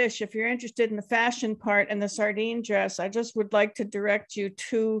about the fish. If you're interested in the fashion part and the sardine dress, I just would like to direct you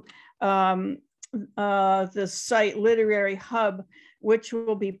to the site Literary Hub, which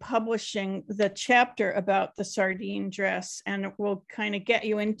will be publishing the chapter about the sardine dress, and it will kind of get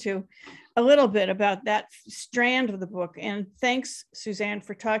you into a little bit about that strand of the book. And thanks, Suzanne,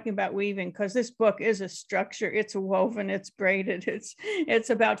 for talking about weaving, because this book is a structure. It's woven, it's braided, it's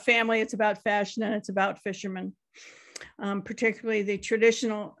about family, it's about fashion, and it's about fishermen, particularly the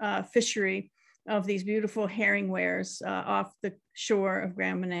traditional fishery of these beautiful herring wares off the shore of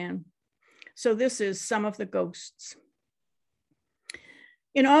Grand Manan. So this is Some of the Ghosts.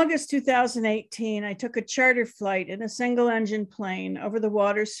 In August 2018, I took a charter flight in a single-engine plane over the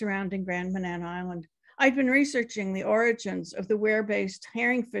waters surrounding Grand Manan Island. I'd been researching the origins of the ware-based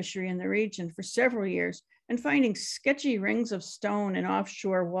herring fishery in the region for several years and finding sketchy rings of stone in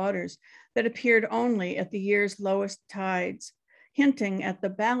offshore waters that appeared only at the year's lowest tides, hinting at the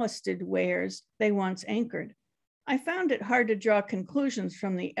ballasted wares they once anchored. I found it hard to draw conclusions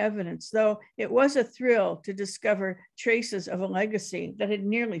from the evidence, though it was a thrill to discover traces of a legacy that had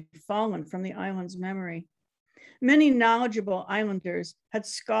nearly fallen from the island's memory. Many knowledgeable islanders had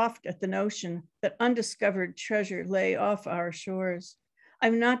scoffed at the notion that undiscovered treasure lay off our shores.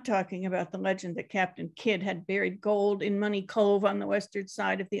 I'm not talking about the legend that Captain Kidd had buried gold in Money Cove on the western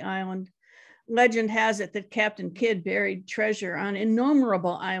side of the island. Legend has it that Captain Kidd buried treasure on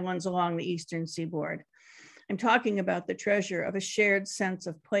innumerable islands along the eastern seaboard. I'm talking about the treasure of a shared sense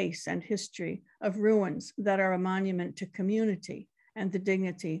of place and history, of ruins that are a monument to community and the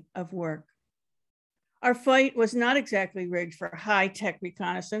dignity of work. Our flight was not exactly rigged for high-tech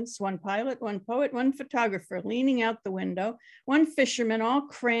reconnaissance. One pilot, one poet, one photographer leaning out the window, one fisherman, all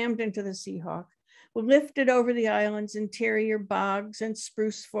crammed into the Seahawk. We lifted over the island's interior bogs and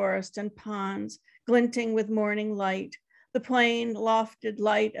spruce forest and ponds, glinting with morning light. The plane lofted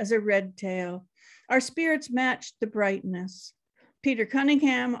light as a red tail. Our spirits matched the brightness. Peter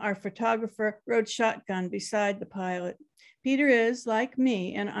Cunningham, our photographer, rode shotgun beside the pilot. Peter is, like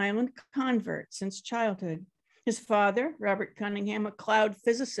me, an island convert since childhood. His father, Robert Cunningham, a cloud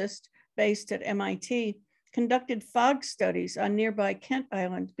physicist based at MIT, conducted fog studies on nearby Kent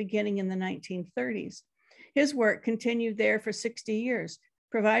Island beginning in the 1930s. His work continued there for 60 years,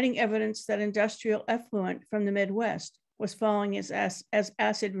 providing evidence that industrial effluent from the Midwest was falling as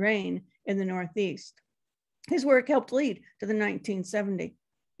acid rain in the Northeast. His work helped lead to the 1970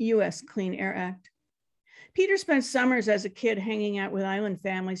 US Clean Air Act. Peter spent summers as a kid hanging out with island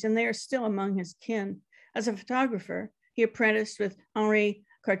families, and they are still among his kin. As a photographer, he apprenticed with Henri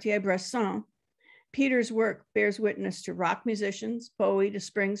Cartier-Bresson. Peter's work bears witness to rock musicians, Bowie to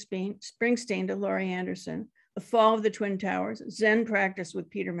Springsteen to Laurie Anderson, the fall of the Twin Towers, Zen practice with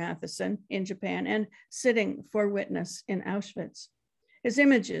Peter Matheson in Japan, and sitting for witness in Auschwitz. His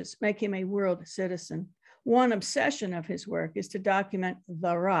images make him a world citizen. One obsession of his work is to document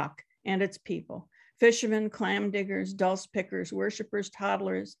the rock and its people: fishermen, clam diggers, dulce pickers, worshipers,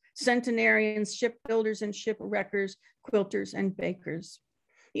 toddlers, centenarians, shipbuilders and shipwreckers, quilters and bakers.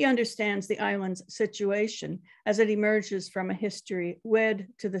 He understands the island's situation as it emerges from a history wed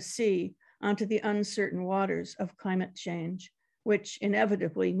to the sea onto the uncertain waters of climate change, which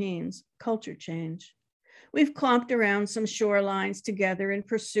inevitably means culture change. We've clomped around some shorelines together in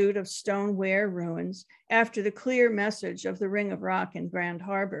pursuit of stone ware ruins after the clear message of the Ring of Rock in Grand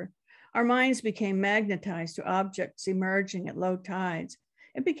Harbor. Our minds became magnetized to objects emerging at low tides.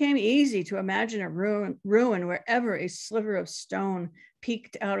 It became easy to imagine a ruin wherever a sliver of stone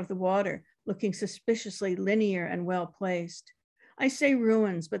peeked out of the water, looking suspiciously linear and well-placed. I say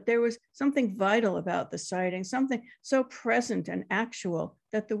ruins, but there was something vital about the sighting, something so present and actual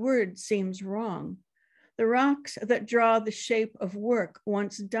that the word seems wrong. The rocks that draw the shape of work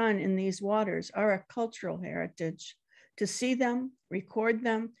once done in these waters are a cultural heritage. To see them, record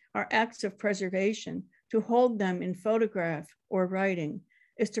them, are acts of preservation. To hold them in photograph or writing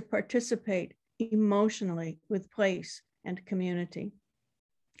is to participate emotionally with place and community.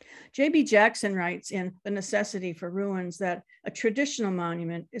 J.B. Jackson writes in The Necessity for Ruins that a traditional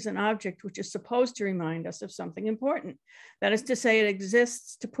monument is an object which is supposed to remind us of something important. That is to say, it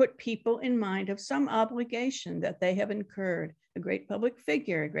exists to put people in mind of some obligation that they have incurred, a great public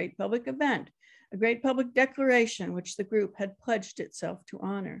figure, a great public event, a great public declaration which the group had pledged itself to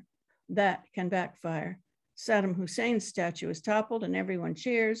honor. That can backfire. Saddam Hussein's statue is toppled and everyone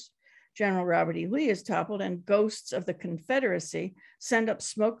cheers. General Robert E. Lee is toppled and ghosts of the Confederacy send up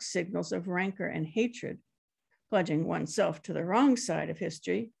smoke signals of rancor and hatred. Pledging oneself to the wrong side of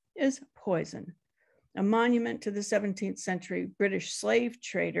history is poison. A monument to the 17th century British slave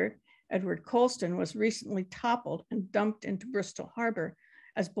trader, Edward Colston, was recently toppled and dumped into Bristol Harbor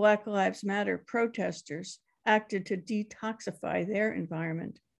as Black Lives Matter protesters acted to detoxify their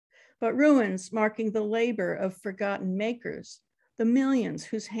environment. But ruins marking the labor of forgotten makers, the millions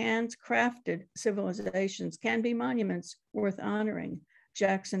whose hands crafted civilizations, can be monuments worth honoring.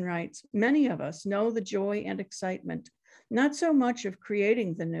 Jackson writes, many of us know the joy and excitement, not so much of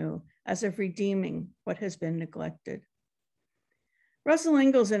creating the new as of redeeming what has been neglected. Russell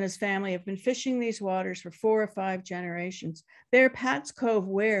Ingalls and his family have been fishing these waters for 4 or 5 generations. Their Pat's Cove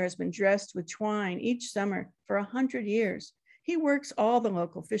weir has been dressed with twine each summer for 100 years. He works all the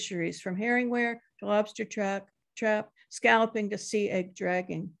local fisheries, from herring weir to lobster trap, scalloping to sea egg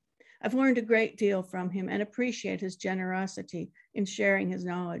dragging. I've learned a great deal from him and appreciate his generosity in sharing his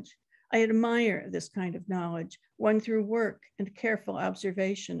knowledge. I admire this kind of knowledge, won through work and careful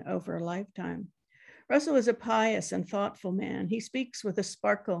observation over a lifetime. Russell is a pious and thoughtful man. He speaks with a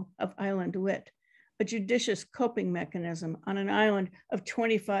sparkle of island wit, a judicious coping mechanism on an island of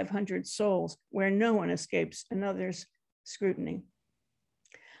 2,500 souls where no one escapes another's scrutiny.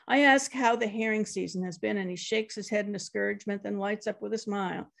 I ask how the herring season has been, and he shakes his head in discouragement, then lights up with a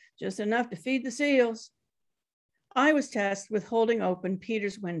smile, just enough to feed the seals. I was tasked with holding open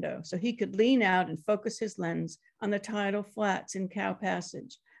Peter's window so he could lean out and focus his lens on the tidal flats in Cow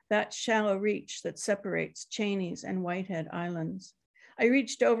Passage, that shallow reach that separates Cheney's and Whitehead Islands. I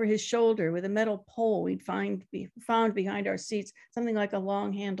reached over his shoulder with a metal pole we'd found behind our seats, something like a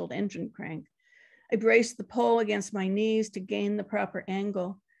long-handled engine crank. I braced the pole against my knees to gain the proper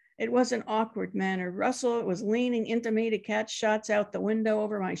angle. It was an awkward manner. Russell was leaning into me to catch shots out the window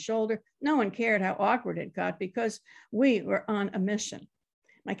over my shoulder. No one cared how awkward it got because we were on a mission.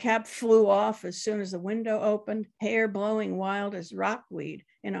 My cap flew off as soon as the window opened, hair blowing wild as rockweed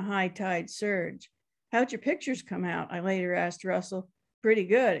in a high tide surge. How'd your pictures come out? I later asked Russell. Pretty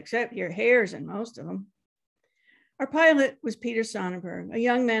good, except your hair's in most of them. Our pilot was Peter Sonnenberg, a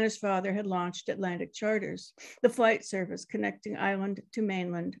young man whose father had launched Atlantic Charters, the flight service connecting island to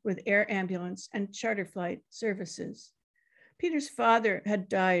mainland with air ambulance and charter flight services. Peter's father had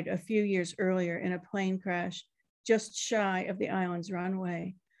died a few years earlier in a plane crash just shy of the island's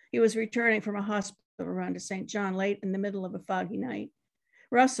runway. He was returning from a hospital run to St. John late in the middle of a foggy night.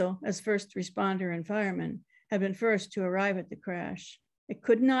 Russell, as first responder and fireman, had been first to arrive at the crash. It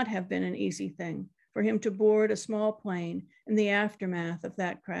could not have been an easy thing for him to board a small plane in the aftermath of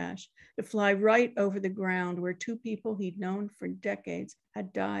that crash, to fly right over the ground where 2 people he'd known for decades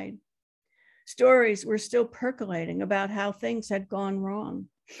had died. Stories were still percolating about how things had gone wrong,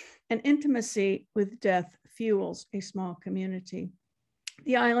 and intimacy with death fuels a small community.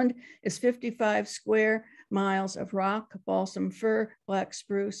 The island is 55 square miles of rock, balsam fir, black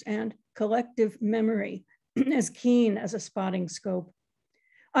spruce, and collective memory as keen as a spotting scope.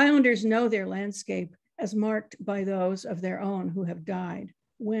 Islanders know their landscape as marked by those of their own who have died,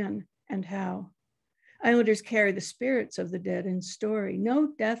 when and how. Islanders carry the spirits of the dead in story.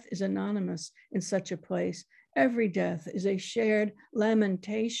 No death is anonymous in such a place. Every death is a shared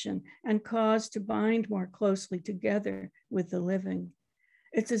lamentation and cause to bind more closely together with the living.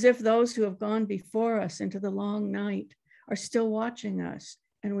 It's as if those who have gone before us into the long night are still watching us,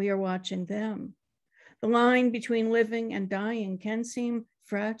 and we are watching them. The line between living and dying can seem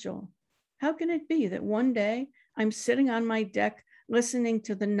fragile. How can it be that one day I'm sitting on my deck listening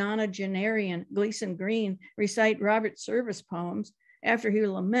to the nonagenarian Gleason Green recite Robert Service poems after he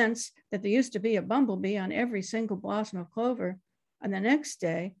laments that there used to be a bumblebee on every single blossom of clover, and the next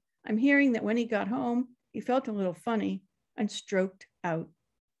day I'm hearing that when he got home, he felt a little funny and stroked out.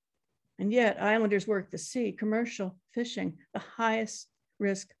 And yet islanders work the sea, commercial fishing, the highest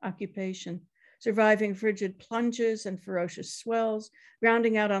risk occupation, surviving frigid plunges and ferocious swells,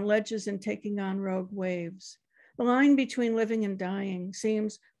 grounding out on ledges and taking on rogue waves. The line between living and dying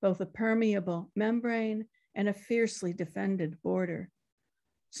seems both a permeable membrane and a fiercely defended border.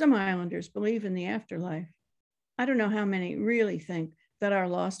 Some islanders believe in the afterlife. I don't know how many really think that our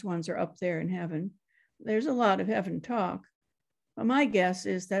lost ones are up there in heaven. There's a lot of heaven talk. But my guess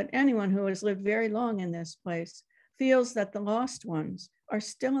is that anyone who has lived very long in this place feels that the lost ones are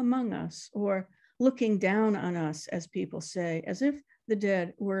still among us, or looking down on us, as people say, as if the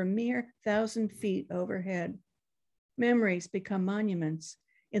dead were a mere 1,000 feet overhead. Memories become monuments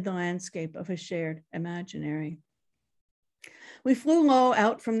in the landscape of a shared imaginary. We flew low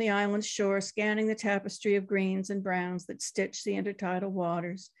out from the island's shore, scanning the tapestry of greens and browns that stitch the intertidal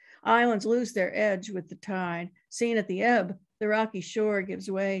waters. Islands lose their edge with the tide. Seen at the ebb, the rocky shore gives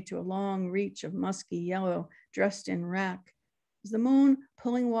way to a long reach of musky yellow, dressed in wrack. Is the moon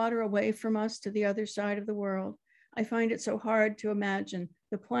pulling water away from us to the other side of the world? I find it so hard to imagine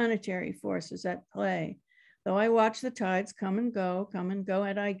the planetary forces at play. Though I watch the tides come and go,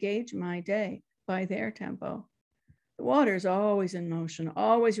 and I gauge my day by their tempo. The water is always in motion,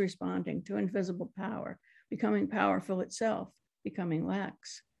 always responding to invisible power, becoming powerful itself, becoming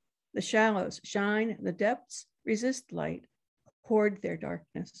lax. The shallows shine, the depths resist light, hoard their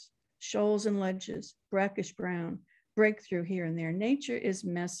darkness. Shoals and ledges, brackish brown, break through here and there. Nature is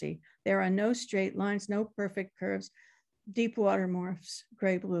messy. There are no straight lines, no perfect curves. Deep water morphs,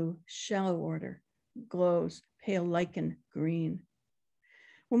 gray-blue, shallow water glows, pale lichen green.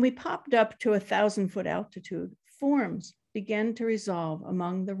 When we popped up to 1,000-foot altitude, forms began to resolve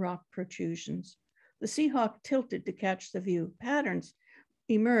among the rock protrusions. The Seahawk tilted to catch the view. Patterns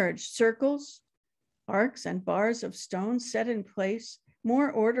emerged, circles, arcs, and bars of stone set in place,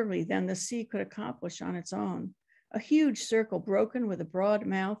 more orderly than the sea could accomplish on its own. A huge circle broken with a broad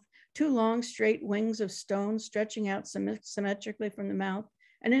mouth, 2 long straight wings of stone stretching out symmetrically from the mouth,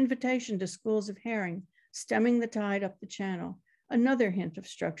 an invitation to schools of herring, stemming the tide up the channel. Another hint of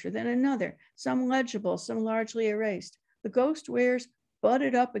structure, then another, some legible, some largely erased. The ghost wares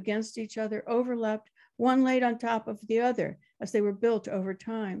butted up against each other, overlapped, one laid on top of the other as they were built over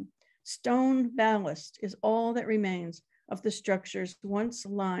time. Stone ballast is all that remains of the structures once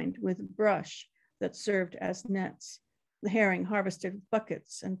lined with brush that served as nets. The herring harvested with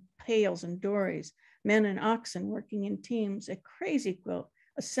buckets and pails and dories, men and oxen working in teams, a crazy quilt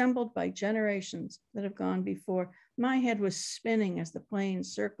assembled by generations that have gone before. My head was spinning as the plane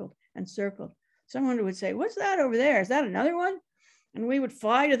circled and circled. Someone would say, "What's that over there? Is that another one?" And we would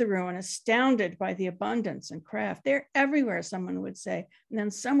fly to the ruin, astounded by the abundance and craft. They're everywhere, someone would say, and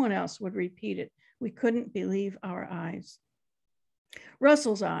then someone else would repeat it. We couldn't believe our eyes.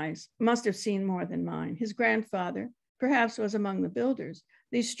 Russell's eyes must have seen more than mine. His grandfather perhaps was among the builders.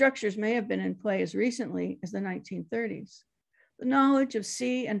 These structures may have been in play as recently as the 1930s. The knowledge of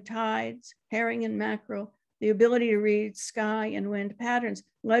sea and tides, herring and mackerel, the ability to read sky and wind patterns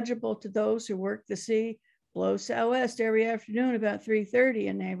legible to those who work the sea. Blow southwest every afternoon about 3:30,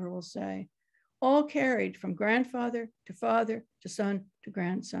 a neighbor will say. All carried from grandfather to father to son to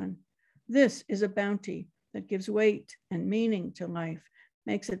grandson. This is a bounty that gives weight and meaning to life,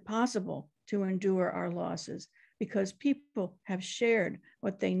 makes it possible to endure our losses, because people have shared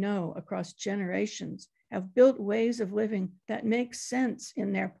what they know across generations, have built ways of living that make sense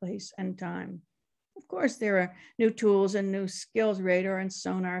in their place and time. Of course, there are new tools and new skills, radar and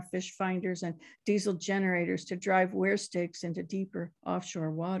sonar, fish finders, and diesel generators to drive weir stakes into deeper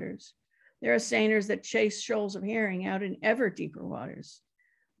offshore waters. There are seiners that chase shoals of herring out in ever deeper waters.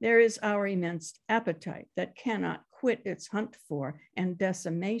 There is our immense appetite that cannot quit its hunt for and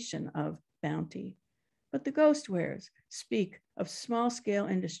decimation of bounty. But the ghost wares speak of small-scale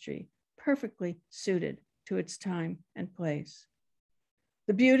industry perfectly suited to its time and place.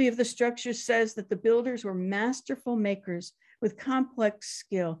 The beauty of the structure says that the builders were masterful makers with complex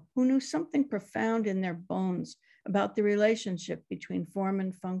skill who knew something profound in their bones about the relationship between form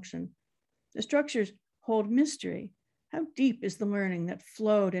and function. The structures hold mystery. How deep is the learning that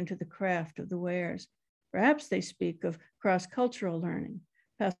flowed into the craft of the wares? Perhaps they speak of cross-cultural learning.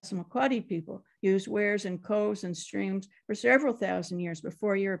 Passamaquoddy people used wares in coves and streams for several thousand years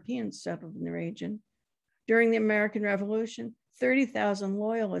before Europeans settled in the region. During the American Revolution, 30,000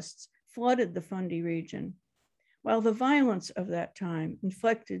 loyalists flooded the Fundy region. While the violence of that time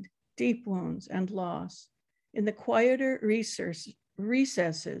inflicted deep wounds and loss, in the quieter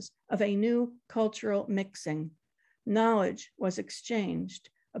recesses of a new cultural mixing, knowledge was exchanged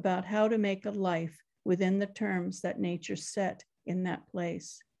about how to make a life within the terms that nature set in that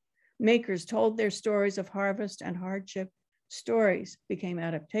place. Makers told their stories of harvest and hardship. Stories became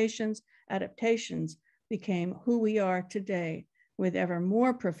adaptations. Adaptations became who we are today, with ever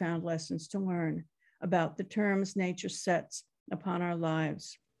more profound lessons to learn about the terms nature sets upon our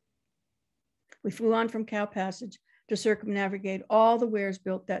lives. We flew on from Cow Passage to circumnavigate all the wares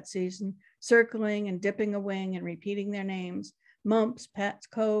built that season, circling and dipping a wing and repeating their names. Mumps, Pat's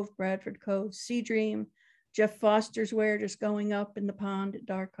Cove, Bradford Cove, Sea Dream, Jeff Foster's Weir just going up in the pond at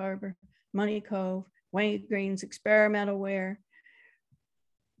Dark Harbor, Money Cove, Wayne Green's Experimental Weir,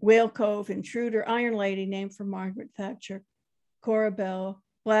 Whale Cove, Intruder, Iron Lady, named for Margaret Thatcher, Cora Bell,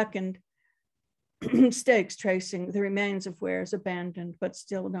 blackened stakes tracing the remains of weirs abandoned but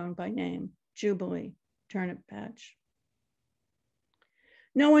still known by name, Jubilee, Turnip Patch.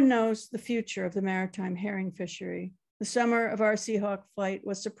 No one knows the future of the maritime herring fishery. The summer of our Seahawk flight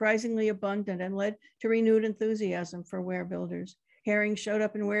was surprisingly abundant and led to renewed enthusiasm for weir builders. Herring showed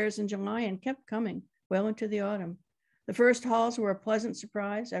up in weirs in July and kept coming well into the autumn. The first hauls were a pleasant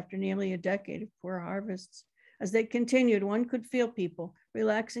surprise after nearly a decade of poor harvests. As they continued, one could feel people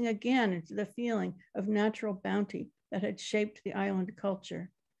relaxing again into the feeling of natural bounty that had shaped the island culture.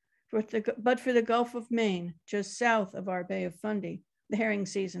 But for the Gulf of Maine, just south of our Bay of Fundy, the herring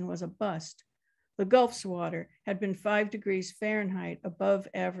season was a bust. The Gulf's water had been 5 degrees Fahrenheit above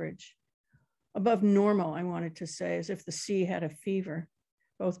average, above normal, I wanted to say, as if the sea had a fever.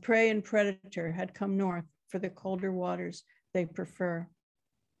 Both prey and predator had come north for the colder waters they prefer.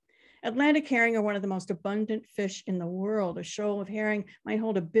 Atlantic herring are one of the most abundant fish in the world. A shoal of herring might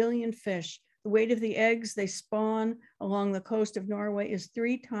hold 1 billion fish. The weight of the eggs they spawn along the coast of Norway is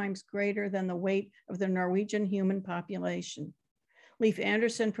 3 times greater than the weight of the Norwegian human population. Leif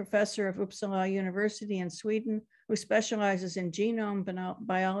Anderson, professor of Uppsala University in Sweden, who specializes in genome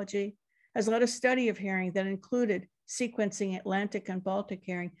biology, has led a study of herring that included sequencing Atlantic and Baltic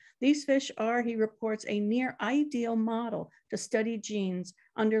herring. These fish are, he reports, a near ideal model to study genes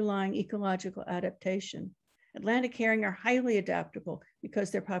underlying ecological adaptation. Atlantic herring are highly adaptable because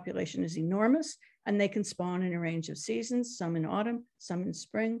their population is enormous and they can spawn in a range of seasons, some in autumn, some in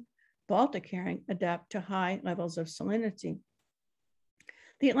spring. Baltic herring adapt to high levels of salinity.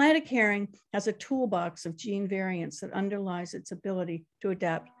 The Atlantic herring has a toolbox of gene variants that underlies its ability to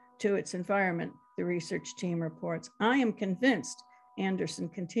adapt to its environment, the research team reports. I am convinced, Anderson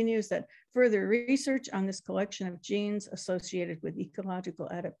continues, that further research on this collection of genes associated with ecological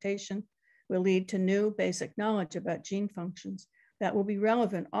adaptation will lead to new basic knowledge about gene functions that will be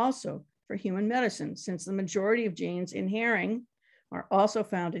relevant also for human medicine, since the majority of genes in herring are also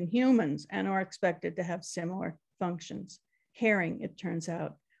found in humans and are expected to have similar functions. Herring, it turns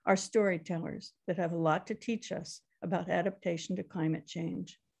out, are storytellers that have a lot to teach us about adaptation to climate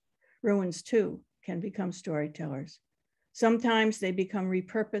change. Ruins, too, can become storytellers. Sometimes they become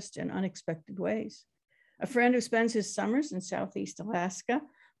repurposed in unexpected ways. A friend who spends his summers in Southeast Alaska,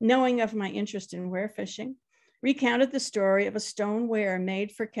 knowing of my interest in weir fishing, recounted the story of a stone weir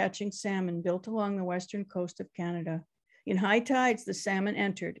made for catching salmon built along the western coast of Canada. In high tides, the salmon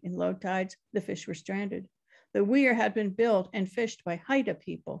entered. In low tides, the fish were stranded. The weir had been built and fished by Haida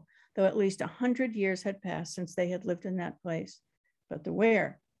people, though at least 100 years had passed since they had lived in that place. But the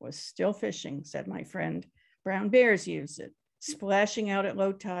weir was still fishing, said my friend. Brown bears use it, splashing out at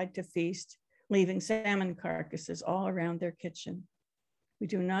low tide to feast, leaving salmon carcasses all around their kitchen. We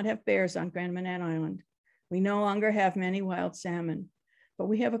do not have bears on Grand Manan Island. We no longer have many wild salmon, but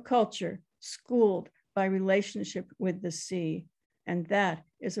we have a culture schooled by relationship with the sea, and that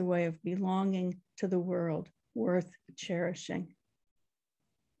is a way of belonging to the world worth cherishing.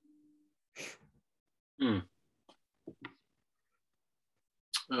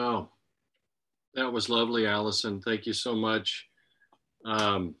 Oh, that was lovely, Alison. Thank you so much.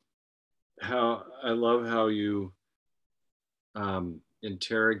 How I love how you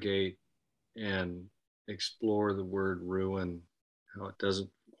interrogate and explore the word ruin, how it doesn't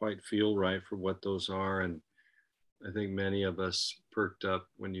quite feel right for what those are. And I think many of us perked up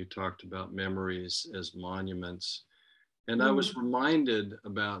when you talked about memories as monuments. And I was reminded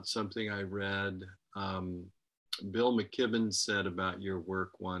about something I read. Bill McKibben said about your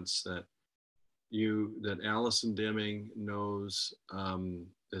work once that Alison Deming knows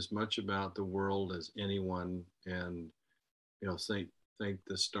as much about the world as anyone, and thank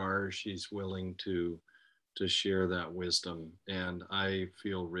the stars she's willing to share that wisdom. And I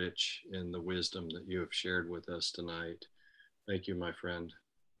feel rich in the wisdom that you have shared with us tonight. Thank you, my friend.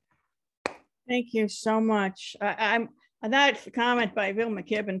 Thank you so much. That comment by Bill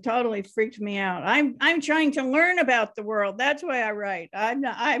McKibben totally freaked me out. I'm trying to learn about the world. That's why I write.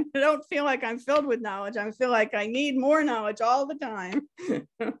 I don't feel like I'm filled with knowledge. I feel like I need more knowledge all the time.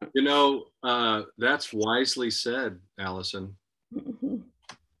 That's wisely said, Alison.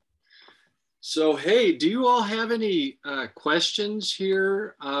 So, hey, do you all have any questions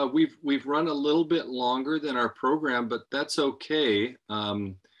here? We've run a little bit longer than our program, but that's okay,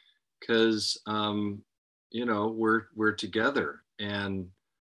 because we're together, and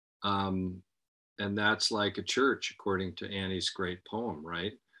And that's like a church, according to Annie's great poem,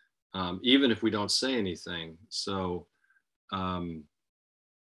 right? Even if we don't say anything. So I'm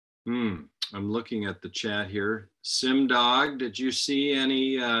looking at the chat here. Simdog, did you see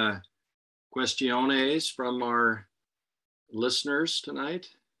any questiones from our listeners tonight?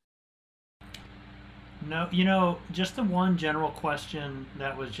 No, just the one general question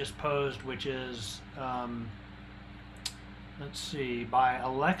that was just posed, which is, let's see, by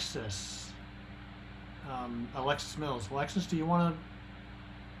Alexis. Alexis Mills. Alexis, do you want to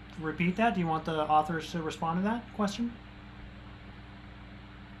repeat that? Do you want the authors to respond to that question?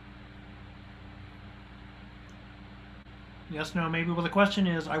 Yes, no, maybe. Well, the question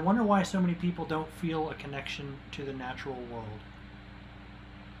is, I wonder why so many people don't feel a connection to the natural world.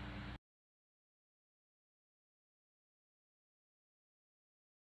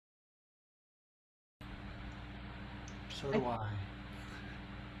 So do I.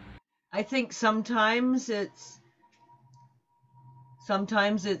 I think sometimes it's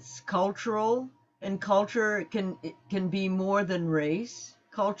cultural, and culture can be more than race.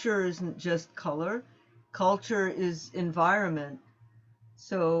 Culture isn't just color. Culture is environment.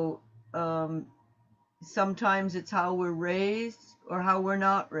 So sometimes it's how we're raised or how we're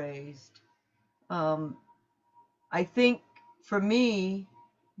not raised. I think for me,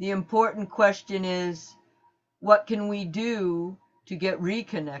 the important question is, what can we do to get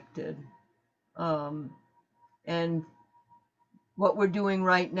reconnected? And what we're doing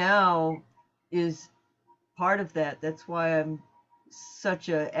right now is part of that. That's why I'm such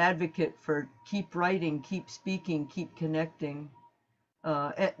an advocate for keep writing, keep speaking, keep connecting,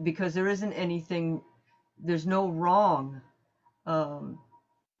 because there isn't anything, there's no wrong.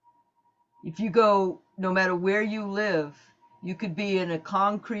 If you go, no matter where you live, you could be in a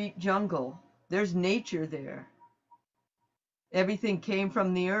concrete jungle. There's nature there. Everything came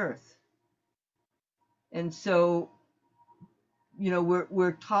from the earth. And so,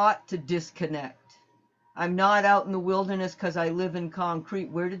 we're taught to disconnect. I'm not out in the wilderness because I live in concrete.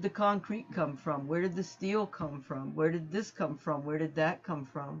 Where did the concrete come from? Where did the steel come from? Where did this come from? Where did that come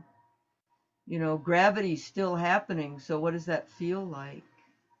from? Gravity's still happening. So what does that feel like?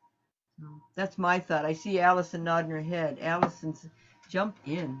 That's my thought. I see Alison nodding her head. Alison's jump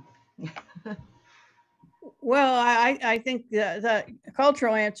in. Well, I think the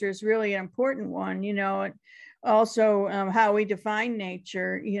cultural answer is really an important one. Also how we define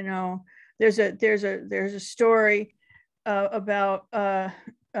nature. There's a story about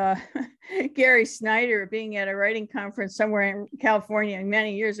Gary Snyder being at a writing conference somewhere in California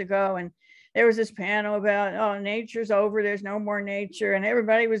many years ago, and there was this panel about, oh, nature's over, there's no more nature, and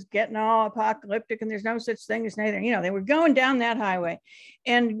everybody was getting all apocalyptic, and there's no such thing as nature. They were going down that highway.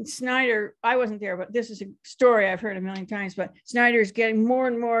 And Snyder, I wasn't there, but this is a story I've heard a million times, but Snyder's getting more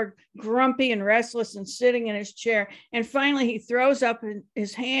and more grumpy and restless and sitting in his chair. And finally he throws up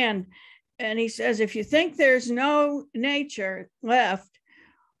his hand and he says, if you think there's no nature left,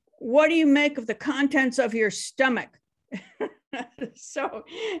 what do you make of the contents of your stomach? So,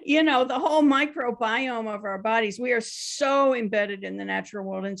 the whole microbiome of our bodies, we are so embedded in the natural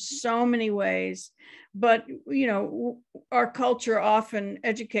world in so many ways. But, our culture often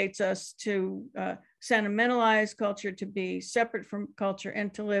educates us to sentimentalize culture, to be separate from culture,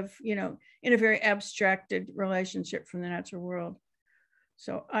 and to live, in a very abstracted relationship from the natural world.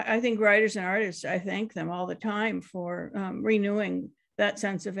 So I think writers and artists, I thank them all the time for renewing that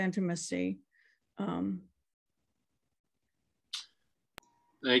sense of intimacy.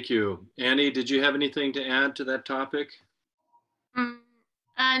 Thank you. Annie, did you have anything to add to that topic?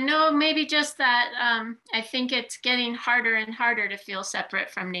 No, maybe just that I think it's getting harder and harder to feel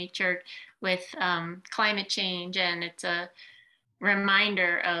separate from nature with climate change, and it's a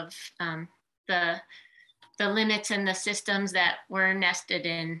reminder of the limits and the systems that we're nested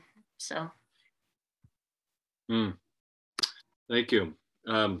in. So. Thank you.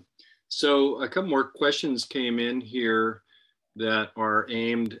 So a couple more questions came in here that are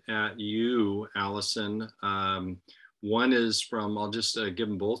aimed at you, Alison. One is from, I'll just give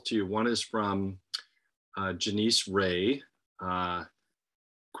them both to you. One is from Janice Ray,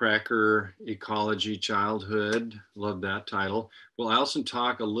 Cracker Ecology Childhood. Love that title. Will Alison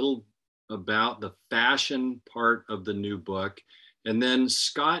talk a little about the fashion part of the new book? And then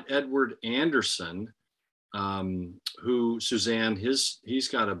Scott Edward Anderson, who, Suzanne, he's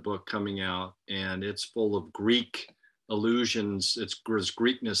got a book coming out and it's full of Greek allusions. There's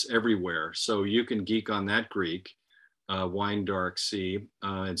Greekness everywhere. So you can geek on that Greek, Wine Dark Sea.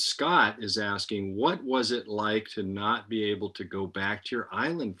 And Scott is asking, what was it like to not be able to go back to your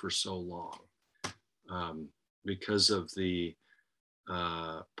island for so long because of the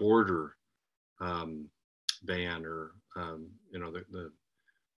border ban or, you know, the,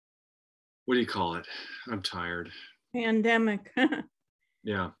 what do you call it? I'm tired. Pandemic.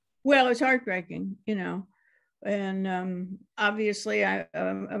 Yeah. Well, it's heartbreaking, you know. And obviously, I'm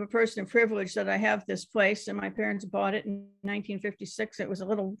a person of privilege that I have this place, and my parents bought it in 1956. It was a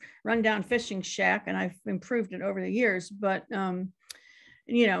little rundown fishing shack, and I've improved it over the years. But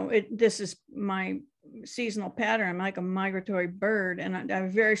you know, this is my seasonal pattern. I'm like a migratory bird, and I have a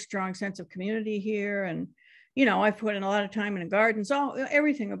very strong sense of community here. And you know, I've put in a lot of time in the gardens.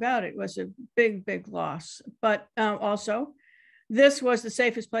 Everything about it was a big, big loss. But also, this was the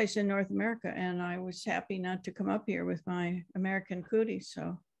safest place in North America, and I was happy not to come up here with my American cooties.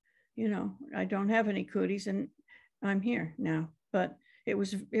 So, you know, I don't have any cooties, and I'm here now. But it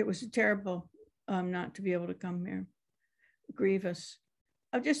was terrible not to be able to come here. Grievous.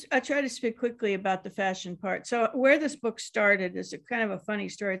 I try to speak quickly about the fashion part. So where this book started is a kind of a funny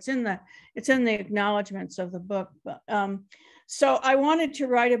story. It's in the acknowledgments of the book. But, so I wanted to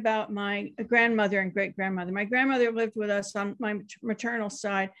write about my grandmother and great grandmother. My grandmother lived with us on my maternal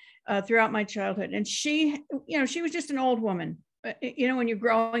side throughout my childhood, and she, you know, she was just an old woman. You know, when you're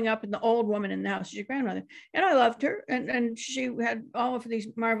growing up and the old woman in the house is your grandmother, and I loved her, and she had all of these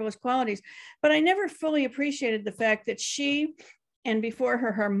marvelous qualities, but I never fully appreciated the fact that she, and before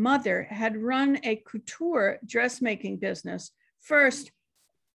her, her mother had run a couture dressmaking business, first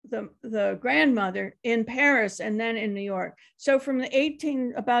the grandmother in Paris and then in New York. So from the late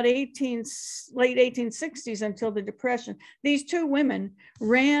 1860s until the Depression, these two women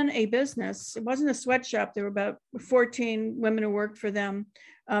ran a business. It wasn't a sweatshop. There were about 14 women who worked for them.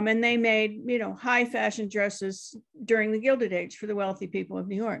 And they made, you know, high fashion dresses during the Gilded Age for the wealthy people of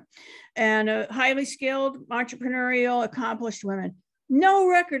New York. And highly skilled, entrepreneurial, accomplished women. No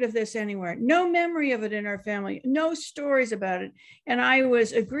record of this anywhere, no memory of it in our family, no stories about it. And I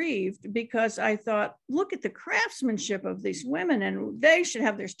was aggrieved because I thought, look at the craftsmanship of these women, and they should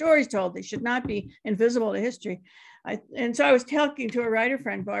have their stories told. They should not be invisible to history. And so I was talking to a writer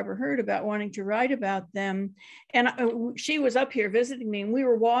friend, Barbara Hurd, about wanting to write about them. And she was up here visiting me, and we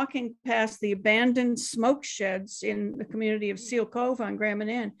were walking past the abandoned smoke sheds in the community of Seal Cove on Graham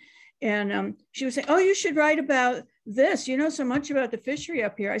Inn. And she was saying, oh, you should write about this. You know so much about the fishery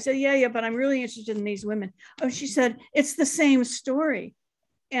up here. I said, yeah, but I'm really interested in these women. Oh, she said, it's the same story.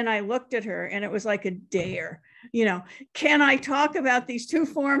 And I looked at her, and it was like a dare. You know, can I talk about these two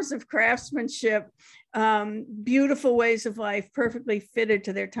forms of craftsmanship, beautiful ways of life, perfectly fitted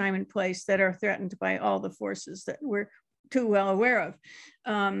to their time and place, that are threatened by all the forces that we're too well aware of?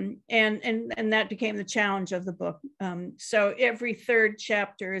 And that became the challenge of the book. So every third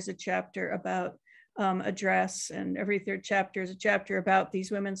chapter is a chapter about a dress, and every third chapter is a chapter about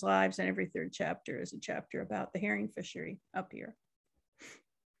these women's lives, and every third chapter is a chapter about the herring fishery up here.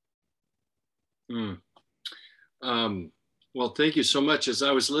 Well, thank you so much. As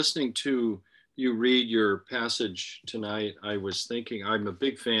I was listening to you read your passage tonight, I was thinking, I'm a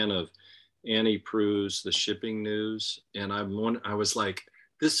big fan of Annie Proulx's The Shipping News, and I was like,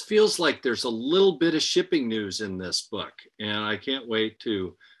 this feels like there's a little bit of shipping news in this book, and I can't wait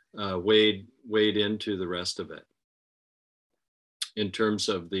to wade into the rest of it in terms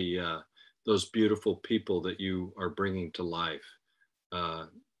of the those beautiful people that you are bringing to life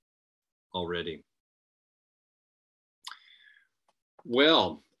already.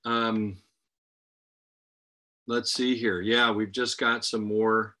 Well, let's see here. Yeah, we've just got some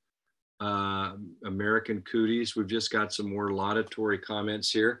more American cooties. We've just got some more laudatory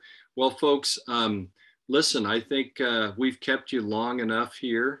comments here. Well, folks, listen, I think we've kept you long enough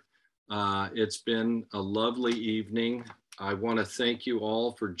here. It's been a lovely evening. I want to thank you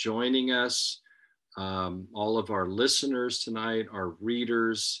all for joining us, all of our listeners tonight, our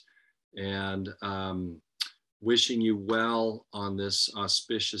readers, and wishing you well on this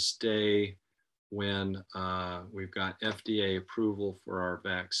auspicious day when we've got FDA approval for our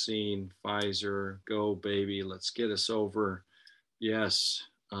vaccine, Pfizer. Go, baby, let's get us over. Yes,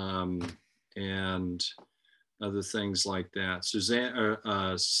 and other things like that. Suzanne,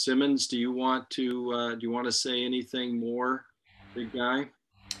 Simmons, do you want to say anything more, big guy?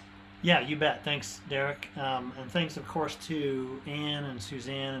 Yeah, you bet. Thanks, Derek. And thanks, of course, to Anne and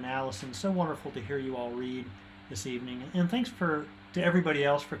Suzanne and Allison. So wonderful to hear you all read this evening. And thanks to everybody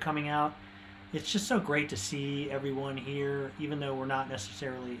else for coming out. It's just so great to see everyone here, even though we're not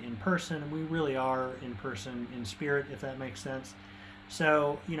necessarily in person. We really are in person in spirit, if that makes sense.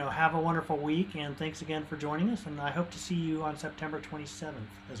 So, you know, have a wonderful week, and thanks again for joining us. And I hope to see you on September 27th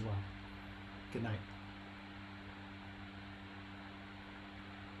as well. Good night.